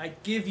 I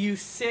give you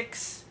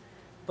 6,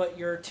 but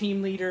your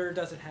team leader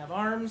doesn't have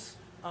arms.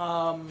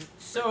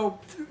 So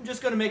I'm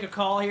just gonna make a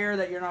call here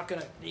that you're not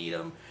gonna need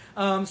them.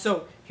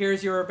 So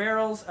here's your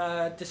barrels.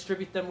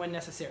 Distribute them when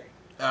necessary.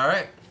 All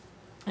right.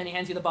 And he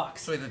hands you the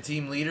box. So the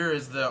team leader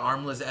is the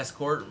armless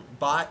escort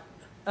bot.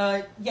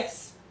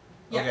 Yes.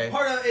 Yeah. Okay.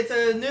 Part of it's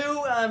a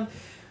new.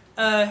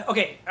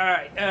 Okay. All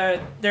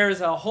right.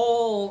 There's a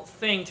whole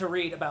thing to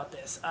read about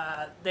this.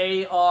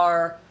 They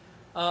are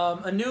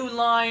A new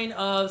line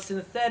of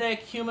synthetic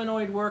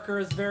humanoid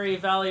workers, very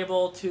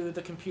valuable to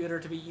the computer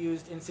to be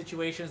used in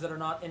situations that are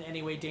not in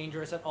any way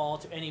dangerous at all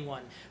to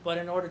anyone. But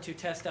in order to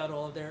test out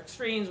all of their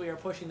extremes, we are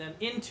pushing them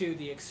into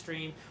the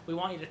extreme. We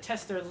want you to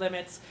test their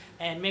limits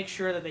and make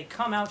sure that they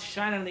come out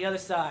shining on the other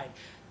side.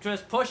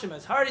 Just push them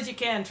as hard as you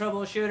can,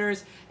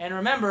 troubleshooters. And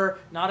remember,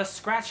 not a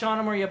scratch on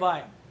them or you buy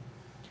them.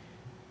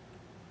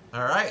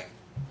 All right.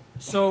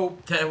 So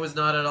That was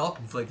not at all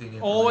conflicting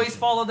information. always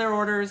follow their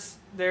orders.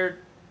 They're,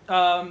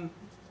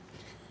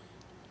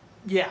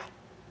 yeah.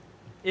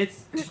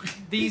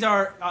 These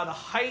are the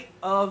height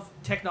of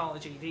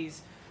technology.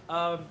 These,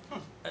 a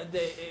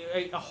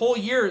whole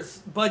year's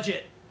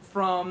budget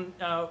from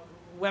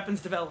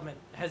weapons development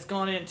has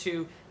gone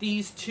into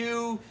these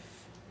two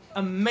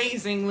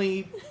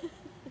amazingly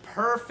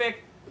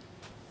perfect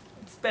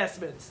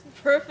specimens.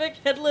 Perfect,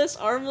 headless,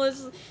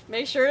 armless.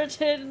 Make sure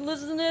to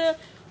listen to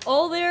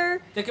all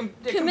their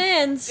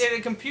commands. The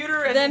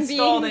computer has Them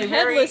installed being a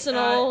very headless and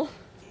all.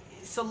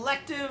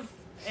 selective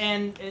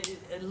and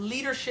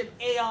leadership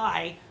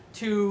AI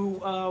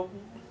to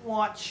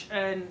watch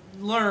and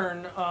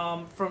learn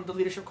from the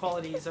leadership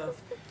qualities of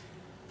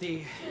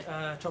the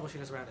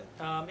troubleshooters around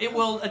it. It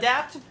will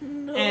adapt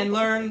and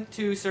learn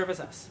to service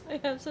us. I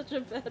have such a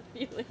bad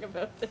feeling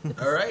about this.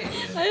 All right.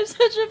 I have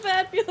such a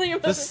bad feeling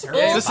about This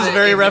this. is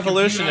very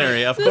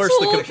revolutionary. Of This course,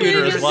 the whole computer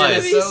thing is is gonna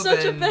wise. be So such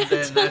a then, bad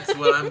then time. that's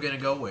what I'm gonna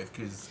go with,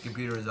 because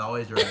computer is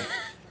always right,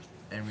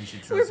 and we should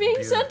trust We're being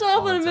computer sent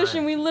all off on the a mission.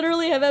 time. We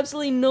literally have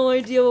absolutely no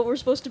idea what we're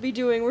supposed to be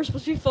doing. We're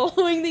supposed to be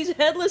following these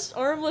headless,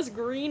 armless,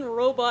 green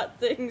robot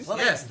things Well,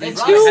 Yes, they these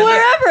brought to us headless-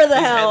 wherever the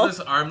these hell. headless,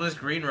 armless,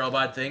 green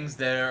robot things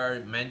that are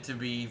meant to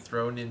be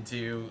thrown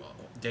into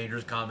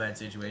dangerous combat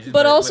situations,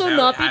 But also without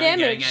not be getting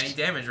damaged. any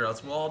damage, or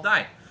else we'll all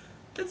die.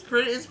 It's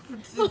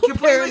Oh, completely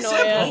paranoia.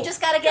 simple. You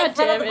just gotta get in God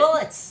front of damn the it.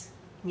 bullets.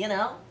 You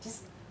know,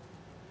 just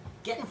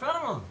get in front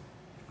of them.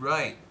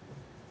 Right.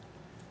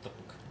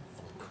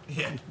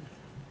 Yeah.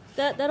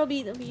 That'll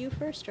be you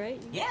first,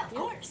 right? Yeah, of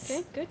course.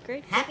 Okay, good,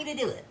 great. Happy to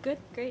do it. Good,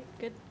 great,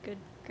 good,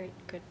 great.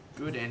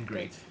 Good and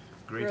great.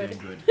 Great Good.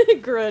 and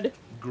good. Good.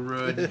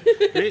 Good.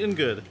 Great and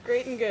good.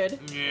 Great and good.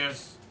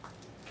 Yes.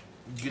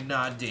 Good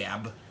nod,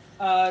 dab.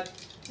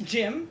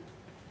 Jim,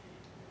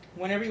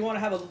 whenever you want to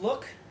have a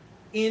look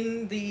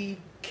in the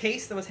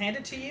case that was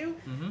handed to you,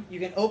 you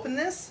can open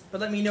this,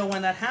 but let me know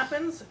when that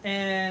happens,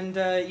 and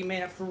you may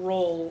have to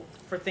roll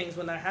for things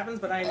when that happens,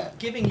 but I'm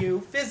giving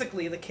you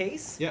physically the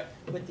case Yep.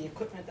 with the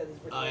equipment that is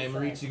written I am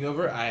inside. reaching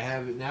over. I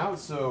have it now,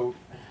 so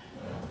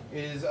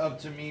it is up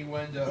to me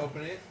when to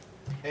open it.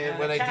 And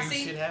when I do,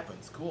 Cassie? shit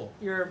happens. Cool.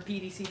 Your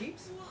PDC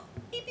beeps.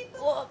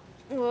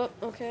 Well,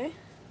 okay.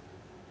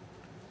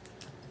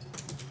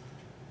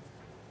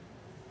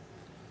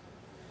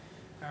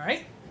 All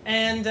right.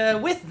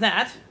 And with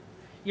that,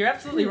 you're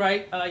absolutely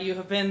right. You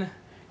have been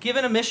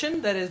given a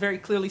mission that is very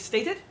clearly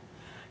stated.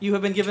 You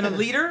have been given a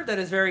leader that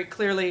is very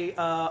clearly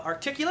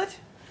articulate.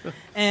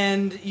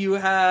 And you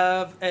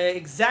have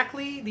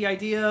exactly the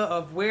idea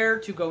of where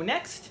to go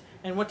next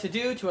and what to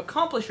do to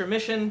accomplish your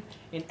mission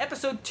in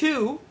Episode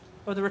 2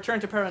 of the Return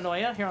to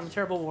Paranoia here on the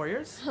Terrible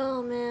Warriors.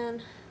 Oh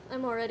man,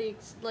 I'm already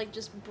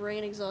just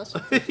brain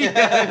exhausted.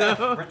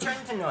 Return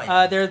to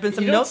noise. There has been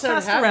some You don't notes sound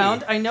passed happy.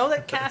 around. I know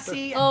that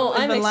Cassie Oh,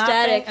 has I'm been laughing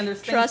ecstatic. and there's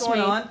things Trust going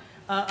me.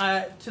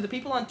 on. To the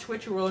people on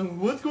Twitch who were like,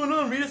 "What's going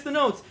on? Read us the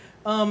notes."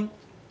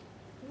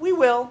 We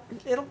will.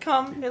 It'll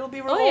come. It'll be.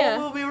 Oh, yeah.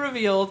 All will be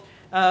revealed.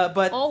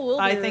 But All will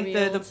be I think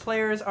the revealed.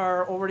 players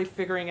are already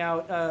figuring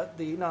out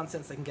the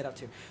nonsense they can get up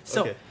to.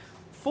 So, Okay.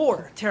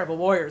 for Terrible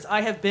Warriors,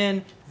 I have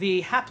been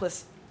the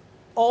hapless,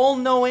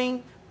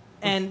 all-knowing,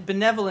 and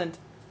benevolent,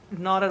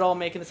 not at all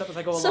making this up as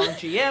I go along,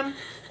 GM,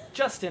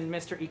 Justin,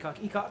 Mr.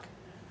 Ecock.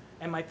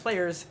 And my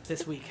players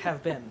this week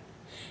have been...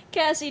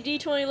 Cassie,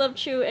 D20 Love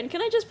Chew, and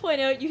can I just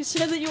point out, you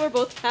said that you were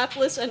both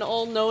hapless and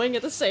all-knowing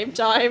at the same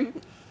time.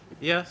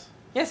 Yes.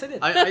 Yes, I did.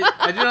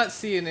 I do not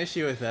see an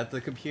issue with that.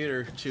 The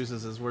computer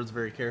chooses his words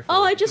very carefully.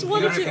 Oh, I just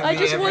wanted Computer to. can I be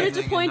just wanted to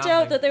everything and point nothing.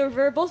 out that they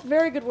were both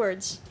very good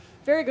words.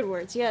 Very good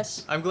words.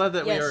 Yes. I'm glad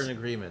that we Yes. are in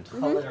agreement.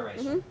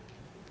 Alliteration.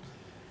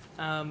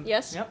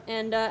 Yes. Yep.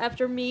 And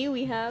after me,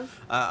 we have.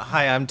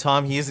 Hi, I'm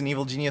Tom. He is an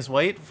evil genius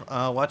white.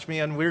 Watch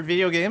me on Weird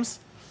Video Games.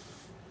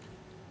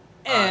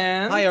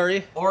 And... Hi,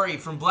 Ari. Ori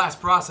from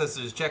Blast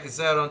Processors. Check us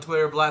out on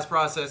Twitter, Blast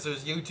Processors,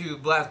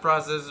 YouTube, Blast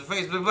Processors,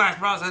 Facebook, Blast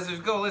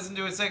Processors. Go listen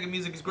to his second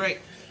music is great.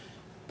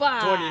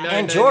 Bye. 29.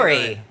 And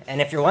Jory.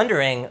 And if you're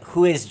wondering,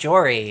 who is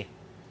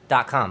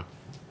Jory.com?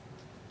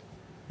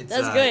 It's,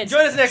 That's good.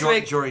 Join us next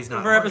week Jory's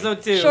not for Ori.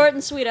 episode 2. Short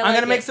and sweet. I I'm like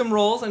going to make it. some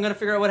rolls. I'm going to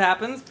figure out what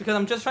happens because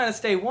I'm just trying to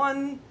stay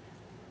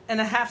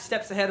 1.5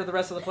 steps ahead of the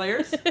rest of the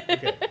players.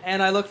 Okay.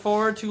 And I look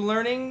forward to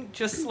learning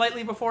just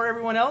slightly before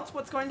everyone else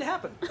what's going to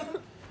happen.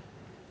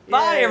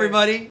 Bye, Yay.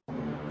 everybody.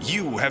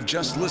 You have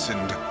just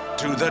listened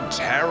to the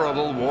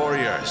Terrible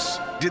Warriors.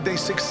 Did they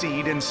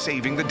succeed in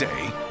saving the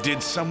day?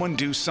 Did someone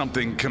do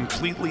something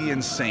completely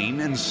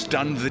insane and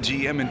stunned the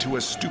GM into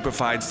a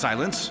stupefied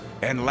silence?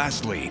 And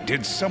lastly,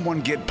 did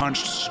someone get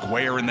punched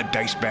square in the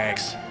dice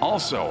bags?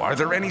 Also, are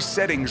there any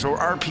settings or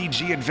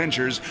RPG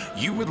adventures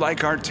you would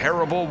like our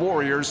Terrible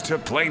Warriors to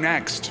play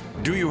next?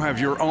 Do you have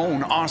your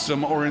own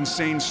awesome or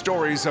insane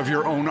stories of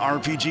your own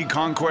RPG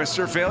conquests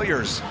or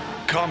failures?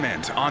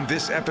 Comment on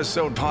this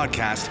episode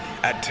podcast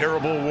at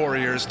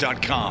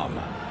terriblewarriors.com.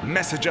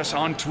 Message us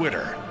on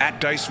Twitter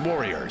 @Dice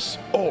Warriors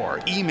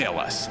or email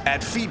us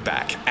at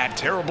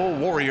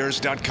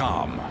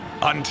feedback@terriblewarriors.com.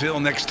 Until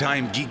next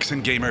time, geeks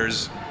and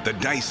gamers, the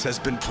dice has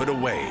been put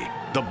away,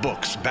 the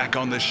books back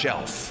on the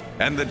shelf,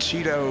 and the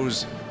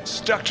Cheetos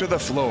stuck to the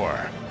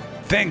floor.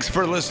 Thanks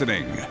for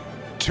listening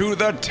to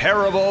the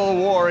Terrible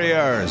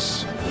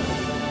Warriors.